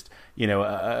receivers, and just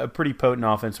a pretty potent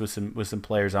offense with some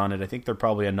players on it. I think they're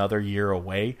probably another year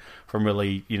away from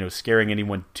really scaring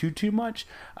anyone too much.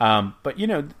 But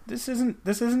this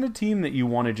isn't a team that you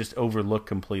want to just overlook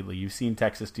completely. You've seen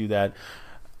Texas do that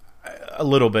a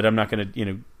little bit. I'm not going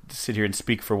to sit here and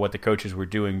speak for what the coaches were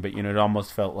doing, but it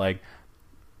almost felt like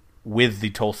with the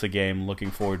Tulsa game,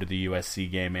 looking forward to the USC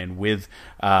game, and with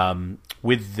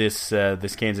this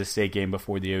Kansas State game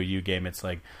before the OU game, it's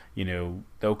like the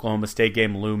Oklahoma State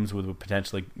game looms with a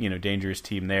potentially dangerous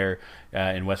team there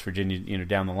in West Virginia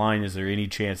down the line. Is there any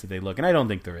chance that they look? And I don't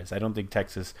think there is. I don't think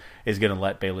Texas is going to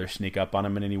let Baylor sneak up on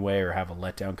them in any way or have a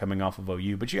letdown coming off of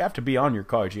OU. But you have to be on your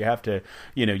cards. You have to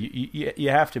you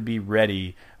have to be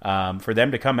ready for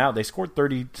them to come out. They scored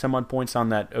 30 some odd points on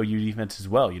that OU defense as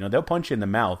well. They'll punch you in the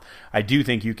mouth. I do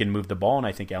think you can move the ball, and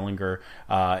I think Ellinger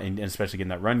and especially getting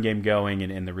that run game going,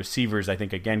 and the receivers, I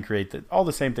think, again, create all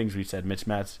the same things we said,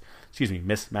 mismatch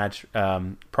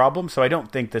problem. So I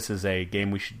don't think this is a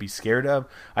game we should be scared of.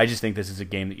 I just think this is a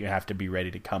game that you have to be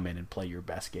ready to come in and play your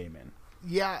best game in.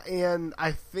 Yeah, and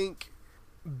I think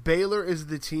Baylor is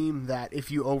the team that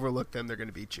if you overlook them, they're going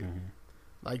to beat you. Mm-hmm.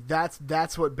 Like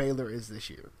that's what Baylor is this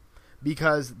year,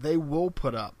 because they will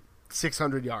put up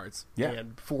 600 yards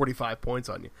and 45 points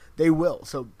on you. They will.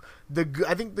 So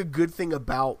I think the good thing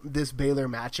about this Baylor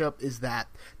matchup is that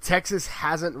Texas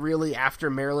hasn't really, after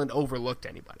Maryland, overlooked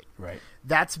anybody. Right.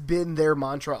 That's been their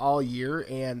mantra all year,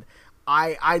 and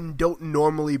I don't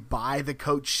normally buy the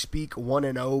coach speak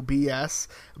 1-0 BS,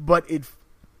 but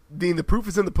the proof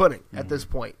is in the pudding at this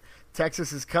point.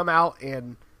 Texas has come out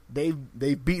and they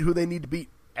beat who they need to beat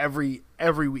every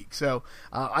week. So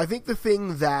I think the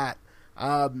thing that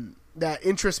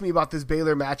interests me about this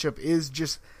Baylor matchup is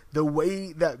just the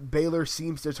way that Baylor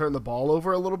seems to turn the ball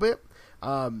over a little bit.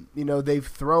 They've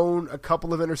thrown a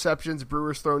couple of interceptions.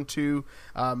 Brewer's thrown 2.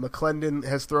 McClendon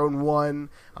has thrown 1.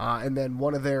 And then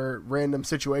one of their random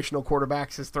situational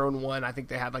quarterbacks has thrown 1. I think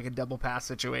they had like a double pass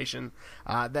situation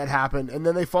that happened. And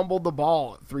then they fumbled the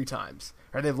ball 3 times.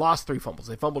 Or they've lost 3 fumbles.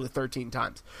 They fumbled it 13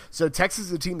 times. So Texas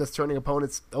is a team that's turning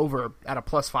opponents over at a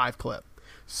 +5 clip.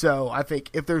 So I think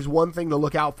if there's one thing to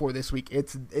look out for this week,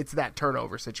 it's that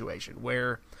turnover situation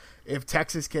where if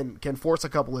Texas can force a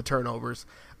couple of turnovers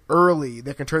early,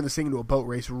 they can turn this thing into a boat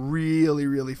race really,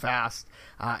 really fast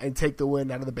and take the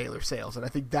wind out of the Baylor sails. And I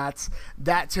think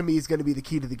that to me is going to be the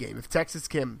key to the game. If Texas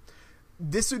can,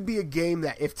 this would be a game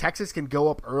that if Texas can go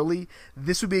up early,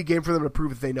 this would be a game for them to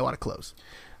prove that they know how to close,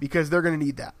 because they're going to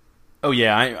need that. Oh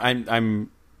yeah, I'm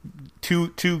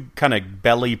two kind of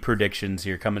belly predictions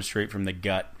here coming straight from the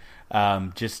gut.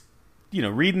 Just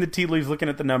reading the tea leaves, looking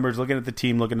at the numbers, looking at the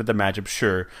team, looking at the matchup,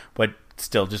 sure, but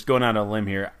still, just going out on a limb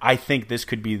here, I think this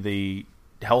could be the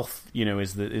health.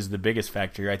 Is the biggest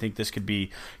factor. I think this could be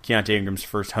Keontae Ingram's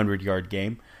first 100-yard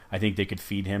game. I think they could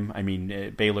feed him. I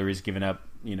mean, Baylor has given up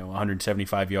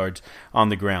 175 yards on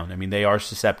the ground. I mean, they are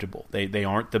susceptible. They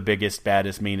aren't the biggest,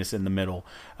 baddest, meanest in the middle.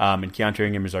 And Keontae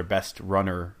Ingram is our best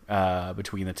runner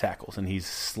between the tackles, and he's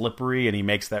slippery, and he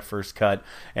makes that first cut.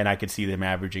 And I could see them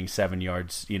averaging 7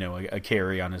 yards, a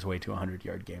carry on his way to a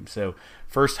 100-yard game. So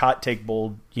first hot take,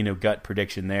 bold, gut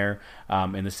prediction there.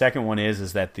 And the second one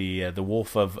is that the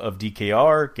Wolf of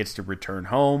DKR gets to return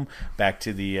home back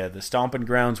to the stomping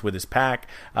grounds with his pack.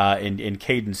 And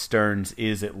Caden Stearns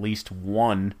is at least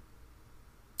one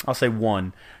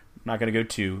not going to go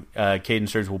 2. Caden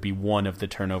Sturge will be one of the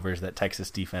turnovers that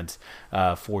Texas defense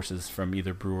forces from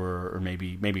either Brewer or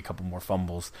maybe a couple more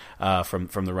fumbles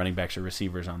from the running backs or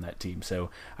receivers on that team. So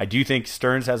I do think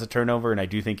Stearns has a turnover, and I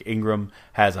do think Ingram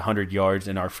has 100 yards,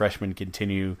 and our freshmen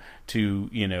continue to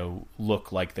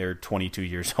look like they're 22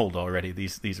 years old already.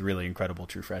 These really incredible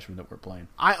true freshmen that we're playing.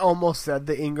 I almost said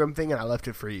the Ingram thing, and I left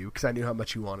it for you because I knew how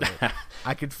much you wanted it.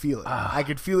 I could feel it. I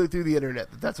could feel it through the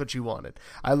internet that that's what you wanted.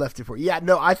 I left it for you. Yeah,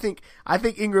 no, I think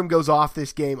Ingram goes off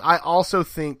this game. I also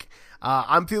think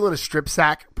I'm feeling a strip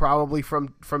sack probably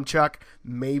from Chuck.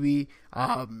 Maybe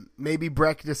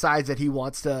Breck decides that he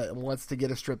wants to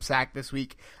get a strip sack this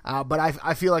week. But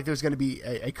I feel like there's going to be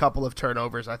a couple of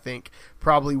turnovers. I think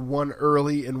probably one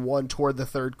early and one toward the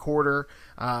third quarter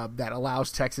that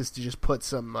allows Texas to just put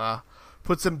some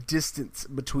distance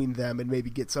between them and maybe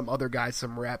get some other guys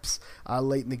some reps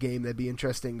late in the game. That'd be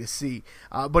interesting to see.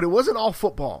 But it wasn't all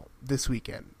football this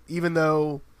weekend, even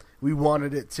though we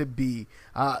wanted it to be.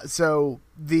 So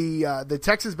the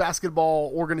Texas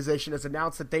basketball organization has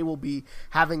announced that they will be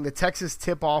having the Texas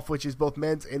tip-off, which is both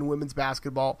men's and women's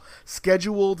basketball,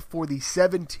 scheduled for the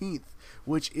 17th,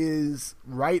 which is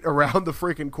right around the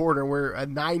freaking corner. We're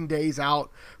 9 days out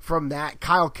from that.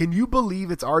 Kyle, can you believe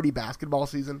it's already basketball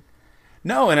season?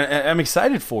 No, and I'm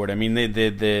excited for it. I mean,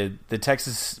 the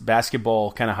Texas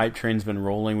basketball kind of hype train's been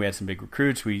rolling. We had some big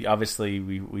recruits.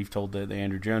 We've told the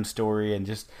Andrew Jones story, and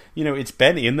just it's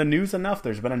been in the news enough.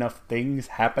 There's been enough things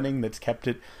happening that's kept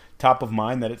it top of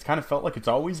mind that it's kind of felt like it's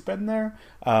always been there.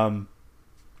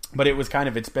 But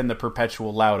it's been the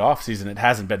perpetual loud off season. It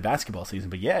hasn't been basketball season,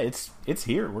 but yeah, it's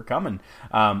here. We're coming.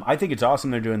 I think it's awesome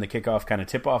they're doing the kickoff kind of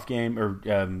tip-off game or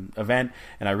event,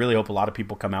 and I really hope a lot of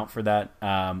people come out for that.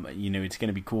 It's going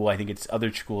to be cool. I think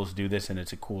other schools do this, and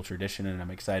it's a cool tradition, and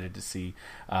I'm excited to see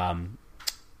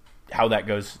how that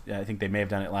goes. I think they may have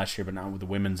done it last year, but not with the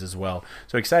women's as well.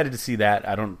 So excited to see that.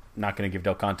 Not going to give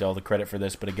Del Conte all the credit for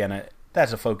this, but again,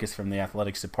 that's a focus from the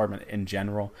athletics department in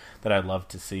general that I'd love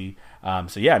to see. I'm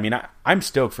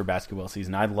stoked for basketball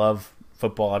season. I love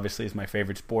football, obviously, is my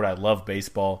favorite sport. I love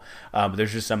baseball. But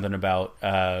there's just something about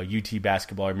UT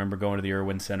basketball. I remember going to the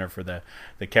Irwin Center for the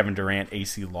Kevin Durant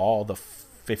AC Law, the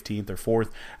 15th or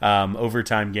 4th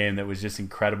overtime game that was just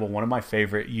incredible. One of my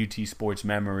favorite UT sports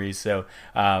memories. So,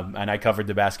 and I covered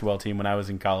the basketball team when I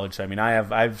was in college. So, I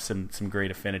have some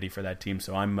great affinity for that team.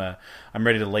 So I'm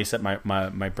ready to lace up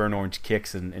my burnt orange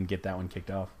kicks and get that one kicked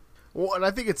off. Well, and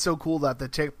I think it's so cool that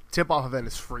the tip-off event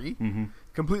is free. Mm-hmm.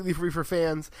 Completely free for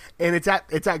fans, and it's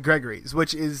at Gregory's,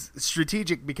 which is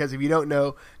strategic because if you don't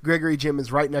know, Gregory Gym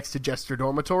is right next to Jester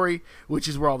Dormitory, which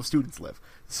is where all the students live.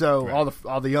 So right.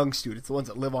 all the young students, the ones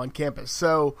that live on campus.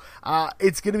 So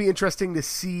it's going to be interesting to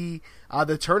see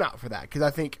the turnout for that, because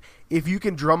I think if you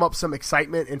can drum up some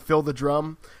excitement and fill the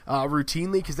drum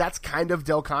routinely, because that's kind of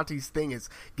Del Conte's thing, is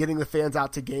getting the fans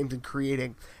out to games and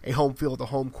creating a home field, a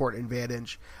home court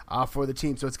advantage for the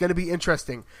team. So it's going to be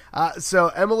interesting.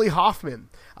 So Emily Hoffman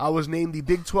was named the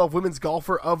Big 12 Women's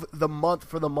Golfer of the Month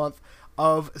for the month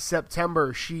of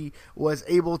September. She was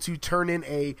able to turn in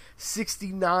a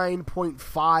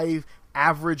 69.5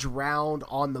 average round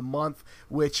on the month,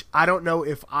 which I don't know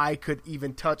if I could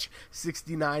even touch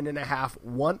 69.5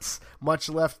 once, much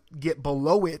less get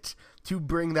below it to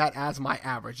bring that as my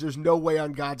average. There's no way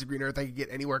on God's green earth I could get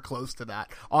anywhere close to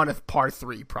that on a par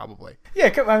 3, probably.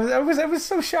 Yeah, I was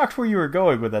so shocked where you were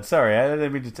going with that. Sorry,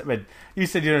 you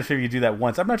said you're not sure you could do that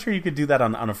once. I'm not sure you could do that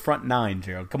on a front 9,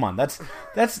 Gerald. Come on, that's on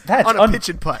a pitch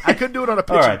and putt. I couldn't do it on a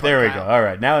pitch and putt. All right, there we go. All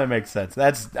right, now it makes sense.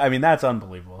 That's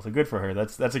unbelievable. So good for her.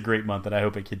 That's a great month, and I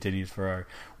hope it continues for our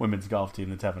women's golf team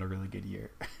that's having a really good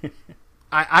year.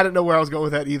 I don't know where I was going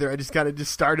with that either. I just kind of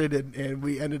started and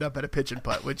we ended up at a pitch and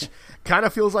putt, which kind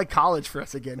of feels like college for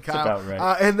us again, Kyle. That's about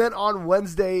right. And then on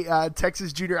Wednesday,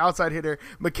 Texas junior outside hitter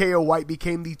Micaiah White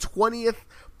became the 20th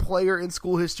player in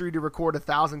school history to record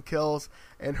 1,000 kills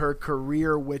in her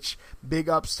career, which big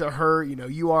ups to her.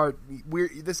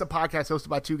 This is a podcast hosted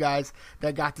by two guys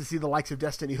that got to see the likes of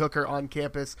Destiny Hooker on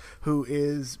campus, who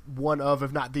is one of,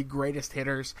 if not the greatest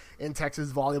hitters in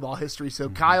Texas volleyball history. So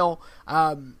Kyle,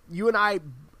 you and I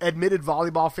admitted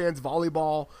volleyball fans.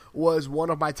 Volleyball was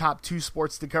one of my top 2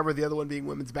 sports to cover, the other one being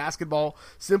women's basketball,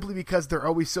 simply because they're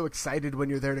always so excited when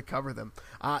you're there to cover them.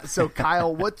 So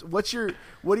Kyle, what are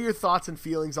your thoughts and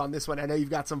feelings on this one? I know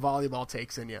you've got some volleyball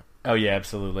takes in you. Oh yeah,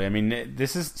 absolutely. I mean,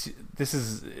 this is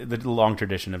the long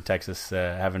tradition of Texas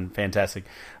having fantastic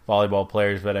volleyball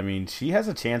players, but I mean, she has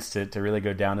a chance to really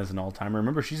go down as an all-timer.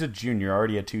 Remember, she's a junior,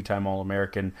 already a 2-time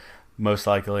All-American, most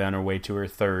likely on her way to her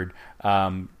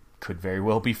 3rd. Could very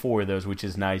well be 4 of those, which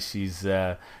is nice. She's,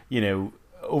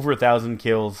 over 1,000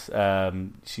 kills.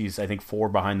 She's, I think, 4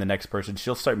 behind the next person.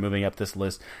 She'll start moving up this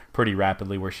list pretty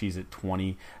rapidly, where she's at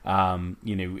 20.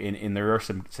 And there are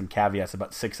some caveats.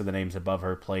 About 6 of the names above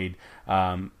her played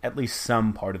at least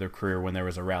some part of their career when there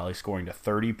was a rally scoring to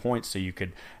 30 points, so you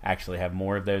could actually have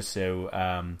more of those. So,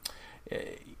 I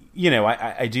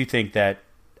do think that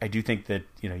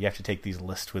you have to take these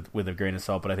lists with a grain of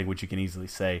salt, but I think what you can easily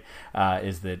say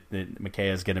is that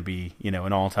Micaiah is going to be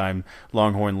an all-time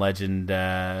Longhorn legend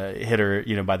hitter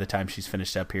by the time she's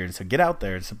finished up here. And so get out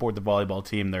there and support the volleyball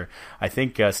team. They're, I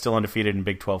think, still undefeated in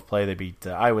Big 12 play. They beat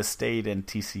Iowa State and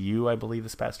TCU, I believe,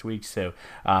 this past week. So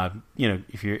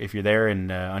if you're there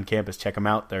and on campus, check them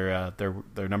out. They're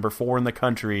number 4 in the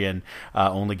country and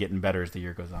only getting better as the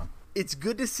year goes on. It's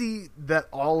good to see that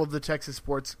all of the Texas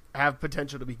sports have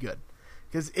potential to be good,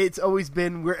 because it's always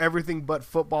been where everything but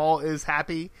football is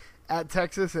happy at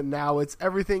Texas, and now it's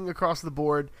everything across the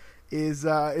board is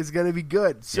going to be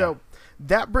good. So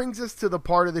that brings us to the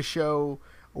part of the show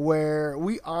where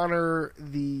we honor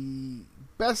the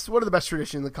best, one of the best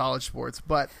traditions in the college sports.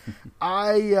 But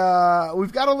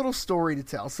we've got a little story to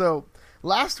tell. So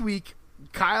last week,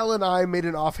 Kyle and I made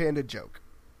an offhanded joke.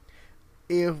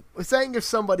 If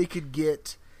somebody could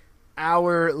get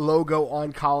our logo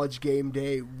on College Game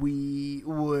Day, we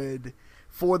would,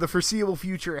 for the foreseeable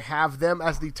future, have them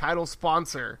as the title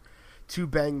sponsor to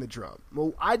Bang the Drum.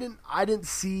 Well, I didn't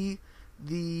see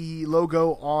the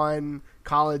logo on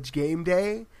College Game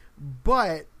Day,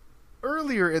 but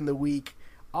earlier in the week,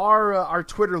 our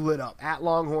Twitter lit up at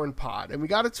Longhorn Pod, and we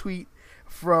got a tweet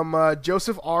from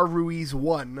Joseph R. Ruiz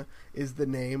 1 is the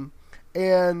name.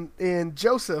 And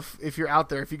Joseph, if you're out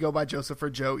there, if you go by Joseph or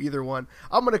Joe, either one,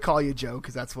 I'm going to call you Joe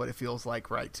because that's what it feels like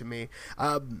right to me.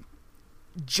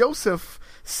 Joseph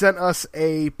sent us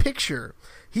a picture.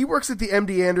 He works at the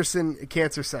MD Anderson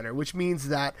Cancer Center, which means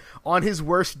that on his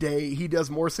worst day, he does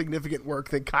more significant work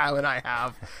than Kyle and I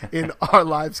have in our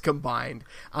lives combined.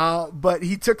 But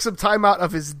he took some time out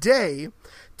of his day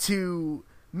to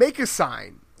make a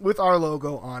sign with our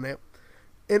logo on it,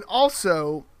 and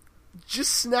also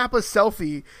just snap a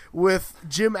selfie with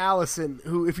Jim Allison,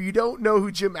 who, if you don't know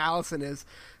who Jim Allison is,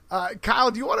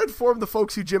 Kyle, do you want to inform the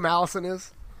folks who Jim Allison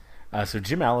is? So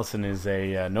Jim Allison is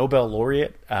a Nobel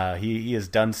laureate. He has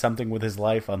done something with his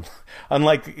life,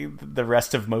 unlike the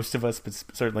rest of most of us, but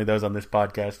certainly those on this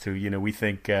podcast who we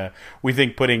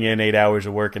think putting in 8 hours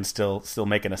of work and still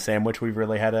making a sandwich, we've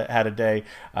really had a day.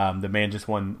 The man just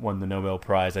won the Nobel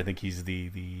Prize. I think he's the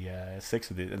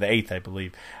 6th or the 8th, I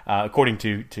believe, according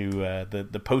to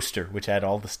the poster, which had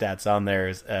all the stats on there.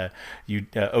 Is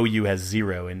OU has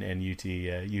 0 and UT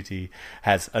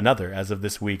has another as of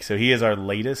this week. So he is our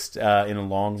latest in a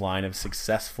long line of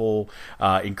successful,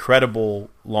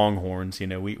 incredible Longhorns.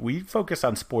 We focus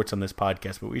on sports on this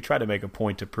podcast, but we try to make a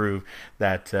point to prove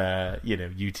that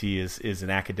UT is an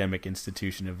academic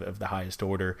institution of the highest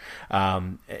order.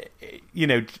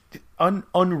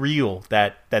 Unreal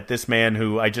that this man,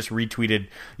 who I just retweeted,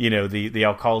 the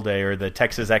Alcalde or the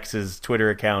Texas X's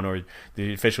Twitter account or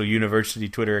the official university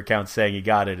Twitter account saying he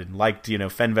got it, and liked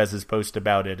Fenvez's post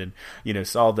about it, and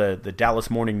saw the Dallas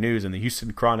Morning News and the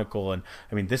Houston Chronicle, and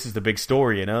I mean, this is the big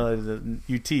story, the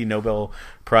UT Nobel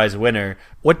Prize winner.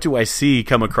 What do I see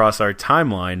come across our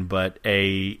timeline but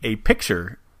a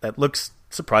picture that looks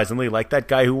surprisingly like that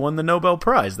guy who won the Nobel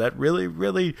Prize, that really,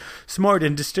 really smart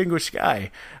and distinguished guy,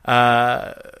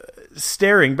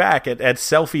 staring back at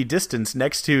selfie distance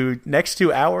next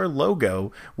to our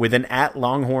logo with an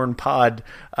 @LonghornPod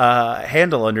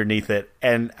handle underneath it.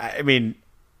 And I mean,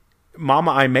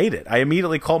 Mama, I made it. I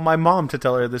immediately called my mom to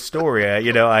tell her the story.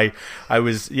 I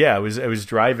was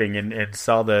driving and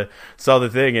saw the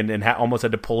thing and almost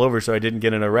had to pull over so I didn't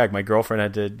get in a wreck. My girlfriend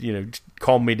had to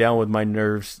calm me down with my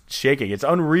nerves shaking. It's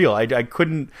unreal. I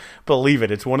couldn't believe it.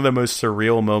 It's one of the most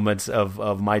surreal moments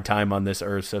of my time on this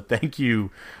earth. So thank you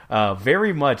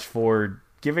very much for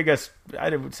giving us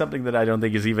something that I don't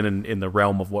think is even in the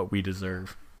realm of what we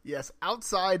deserve. Yes,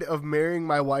 outside of marrying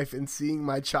my wife and seeing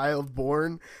my child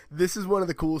born, this is one of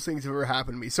the coolest things that ever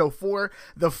happened to me. So for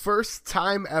the first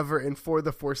time ever and for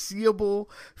the foreseeable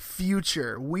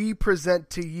future, we present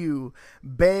to you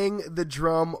Bang the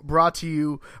Drum, brought to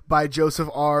you by Joseph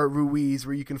R. Ruiz,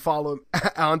 where you can follow him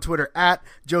on Twitter at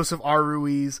Joseph R.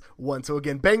 Ruiz 1. So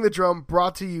again, Bang the Drum,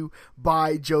 brought to you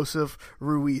by Joseph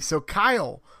Ruiz. So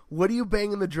Kyle, what are you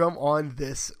banging the drum on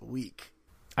this week?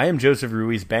 I am Joseph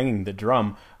Ruiz banging the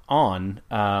drum on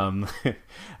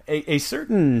a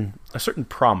certain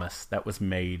promise that was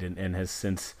made and has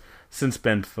since since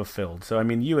been fulfilled. So, I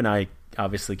mean, you and I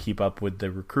obviously keep up with the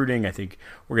recruiting. I think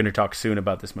we're going to talk soon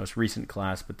about this most recent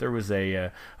class, but there was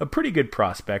a pretty good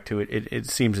prospect who it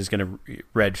seems is going to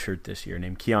redshirt this year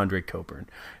named Keandre Coburn.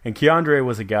 And Keandre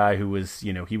was a guy who was,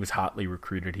 he was hotly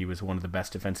recruited. He was one of the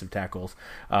best defensive tackles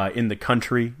in the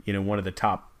country, one of the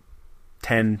top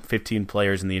 10, 15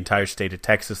 players in the entire state of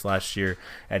Texas last year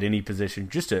at any position.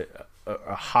 Just a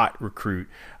hot recruit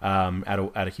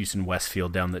out of Houston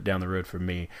Westfield down the road from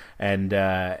me. And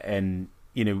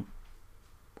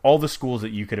all the schools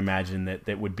that you could imagine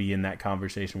that would be in that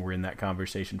conversation were in that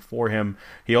conversation for him.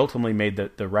 He ultimately made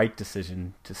the right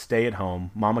decision to stay at home.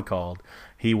 Mama called.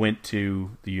 He went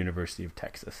to the University of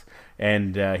Texas.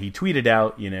 And he tweeted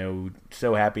out,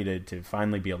 so happy to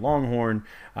finally be a Longhorn.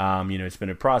 It's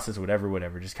been a process,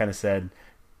 whatever. Just kind of said,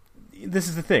 this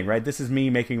is the thing, right? This is me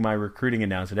making my recruiting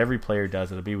announcement. Every player does.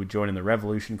 It'll be with joining the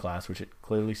Revolution class, which it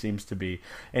clearly seems to be.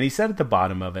 And he said at the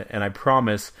bottom of it, and I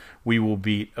promise we will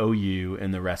beat OU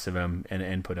and the rest of them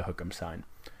and put a hook 'em sign.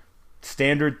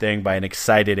 Standard thing by an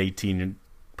excited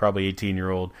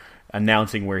 18-year-old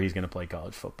announcing where he's going to play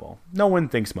college football. No one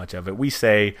thinks much of it. We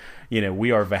say,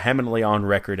 we are vehemently on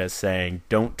record as saying,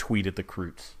 don't tweet at the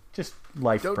recruits. Just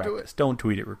life practice. Don't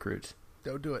tweet at recruits.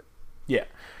 Don't do it. Yeah.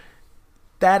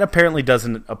 That apparently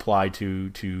doesn't apply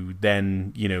to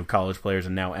then, college players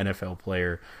and now NFL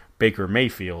player Baker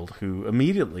Mayfield, who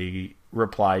immediately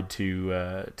replied to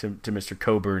Mr.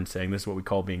 Coburn saying, this is what we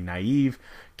call being naive.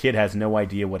 Kid has no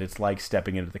idea what it's like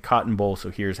stepping into the Cotton Bowl, so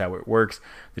here's how it works.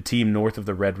 The team north of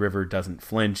the Red River doesn't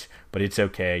flinch, but it's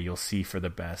okay. You'll see for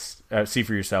the best. See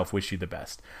for yourself. Wish you the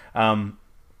best. A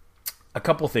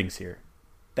couple things here.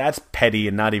 That's petty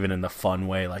and not even in the fun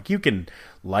way. Like, you can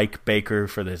like Baker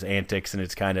for his antics and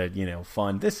it's kind of,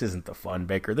 fun. This isn't the fun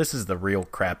Baker. This is the real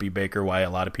crappy Baker, why a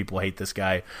lot of people hate this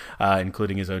guy,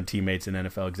 including his own teammates and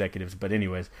NFL executives. But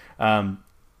anyways,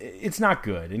 it's not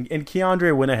good. And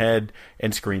Keandre went ahead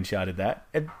and screenshotted that.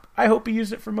 And I hope he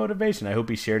used it for motivation. I hope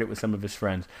he shared it with some of his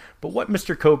friends. But what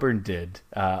Mr. Coburn did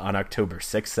on October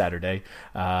 6th, Saturday,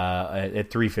 at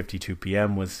 3:52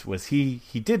 p.m. was he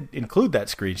did include that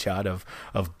screenshot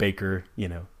of Baker,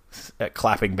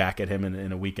 clapping back at him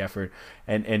in a weak effort,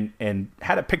 and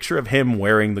had a picture of him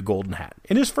wearing the golden hat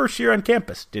in his first year on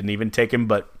campus. Didn't even take him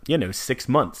but 6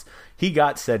 months. He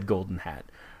got said golden hat.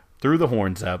 Threw the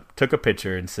horns up, took a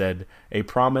picture, and said, "A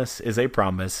promise is a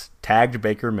promise." Tagged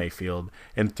Baker Mayfield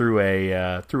and threw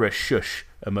a shush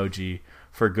emoji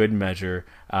for good measure.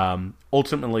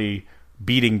 Ultimately,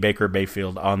 beating Baker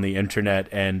Mayfield on the internet,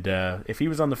 and if he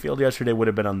was on the field yesterday, would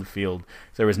have been on the field.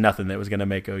 There was nothing that was going to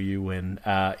make OU win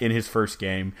in his first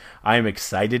game. I am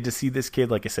excited to see this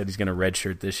kid. Like I said, he's going to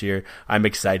redshirt this year. I'm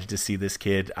excited to see this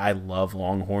kid. I love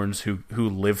Longhorns who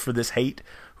live for this hate,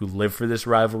 who live for this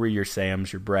rivalry. Your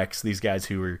Sams, your Brecks, these guys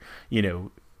who are,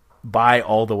 buy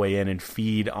all the way in and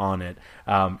feed on it.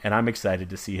 And I'm excited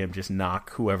to see him just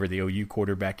knock whoever the OU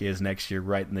quarterback is next year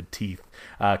right in the teeth,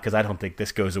 because I don't think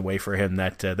this goes away for him,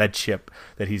 that chip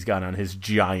that he's got on his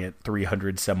giant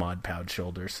 300-some-odd pound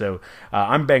shoulder. So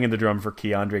I'm banging the drum for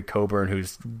Keandre Coburn,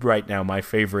 who's right now my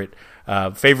favorite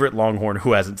Longhorn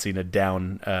who hasn't seen a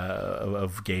down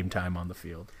of game time on the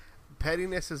field.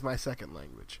 Pettiness is my second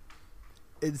language.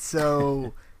 And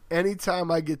so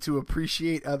anytime I get to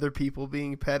appreciate other people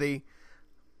being petty,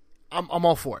 I'm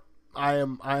all for it. I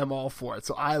am all for it.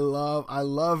 So I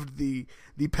loved the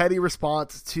petty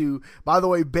response to, by the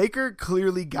way, Baker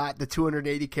clearly got the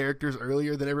 280 characters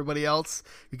earlier than everybody else,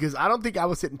 because I don't think I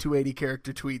was hitting 280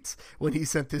 character tweets when he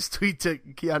sent this tweet to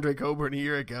Keandre Coburn a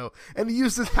year ago, and he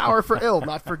used his power for ill,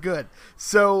 not for good.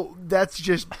 So that's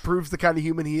just proves the kind of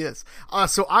human he is.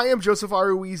 So I am Joseph R.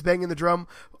 Ruiz banging the drum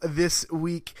this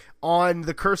week on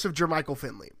the curse of Jermichael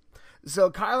Finley.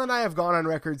 So Kyle and I have gone on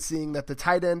record seeing that the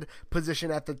tight end position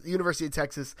at the University of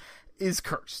Texas is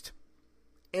cursed.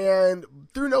 And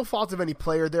through no fault of any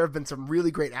player, there have been some really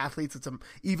great athletes and some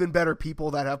even better people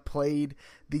that have played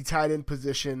the tight end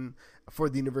position for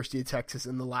the University of Texas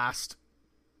in the last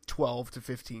 12 to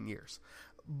 15 years.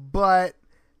 But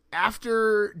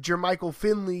after Jermichael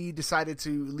Finley decided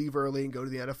to leave early and go to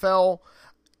the NFL,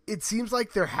 it seems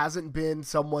like there hasn't been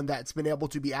someone that's been able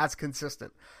to be as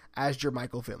consistent as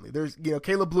Jermichael Finley. There's,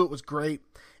 Caleb Blewett was great,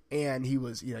 and he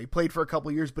was, he played for a couple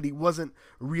of years, but he wasn't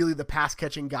really the pass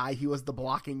catching guy. He was the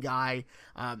blocking guy.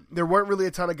 There weren't really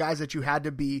a ton of guys that you had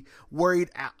to be worried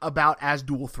about as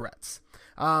dual threats.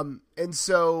 And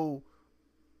so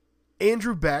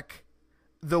Andrew Beck,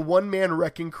 the one-man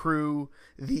wrecking crew,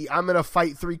 the I'm going to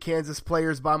fight 3 Kansas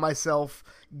players by myself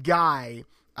guy,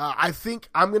 I think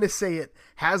I'm going to say it,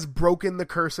 has broken the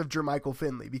curse of Jermichael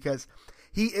Finley, because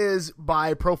He is,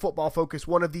 by Pro Football Focus,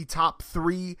 one of the top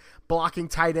 3 blocking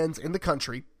tight ends in the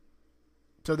country.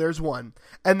 So there's one.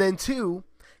 And then 2,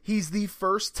 he's the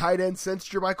first tight end since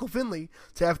Jermichael Finley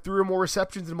to have 3 or more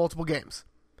receptions in multiple games.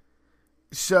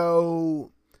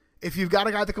 So if you've got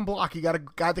a guy that can block, you got a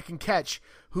guy that can catch,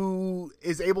 who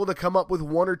is able to come up with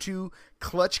 1 or 2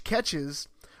 clutch catches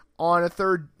on a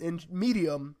third and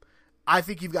medium, I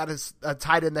think you've got a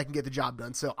tight end that can get the job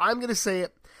done. So I'm going to say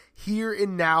it here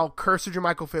and now. Curse of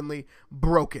Jermichael Finley,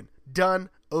 broken, done,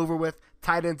 over with.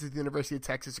 Tight ends at the University of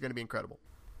Texas are going to be incredible.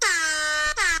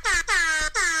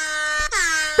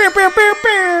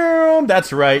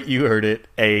 That's right, you heard it.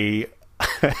 A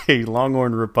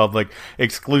Longhorn Republic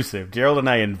exclusive. Gerald and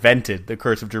I invented the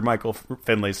curse of Jermichael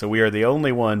Finley, so we are the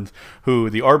only ones who,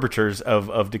 the arbiters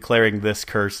of declaring this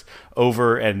curse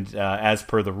over, and as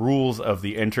per the rules of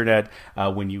the internet,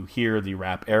 when you hear the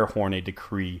rap air horn, a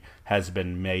decree has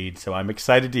been made. So I'm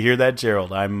excited to hear that,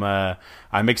 Gerald.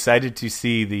 I'm excited to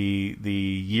see the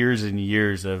years and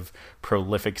years of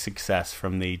prolific success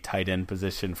from the tight end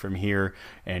position from here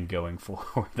and going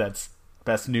forward. That's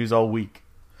best news all week.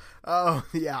 Oh,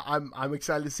 yeah, I'm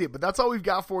excited to see it. But that's all we've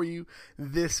got for you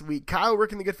this week. Kyle, where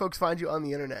can the good folks find you on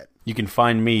the internet? You can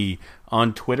find me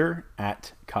on Twitter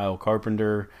at Kyle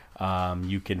Carpenter.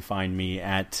 You can find me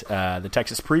at the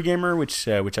Texas Pregamer, which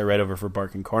I read over for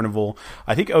Barking Carnival.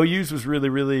 I think OU's was really,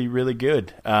 really, really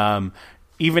good.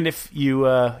 Even if you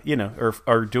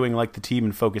are doing like the team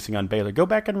and focusing on Baylor, go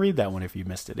back and read that one if you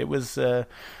missed it. It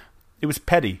was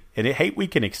petty, and Hate Week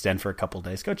can extend for a couple of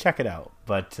days. Go check it out.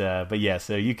 But yeah,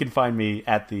 so you can find me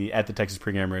at the Texas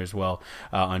Pregamer as well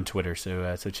on Twitter.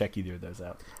 So check either of those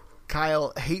out.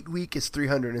 Kyle, Hate Week is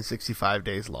 365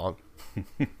 days long.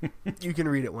 You can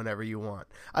read it whenever you want.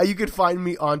 You can find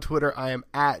me on Twitter. I am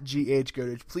at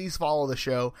GHGodich. Please follow the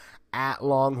show at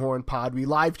Longhorn Pod. We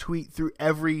live tweet through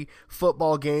every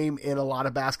football game and a lot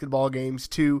of basketball games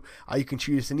too. You can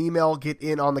shoot us an email, get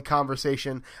in on the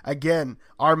conversation. Again,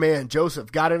 our man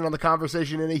Joseph got in on the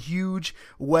conversation in a huge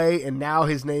way, and now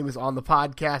his name is on the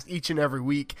podcast each and every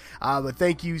week. But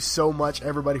thank you so much,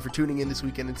 everybody, for tuning in this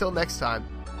weekend. Until next time,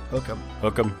 hook 'em.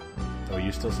 Hook 'em.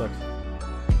 OU still sucks.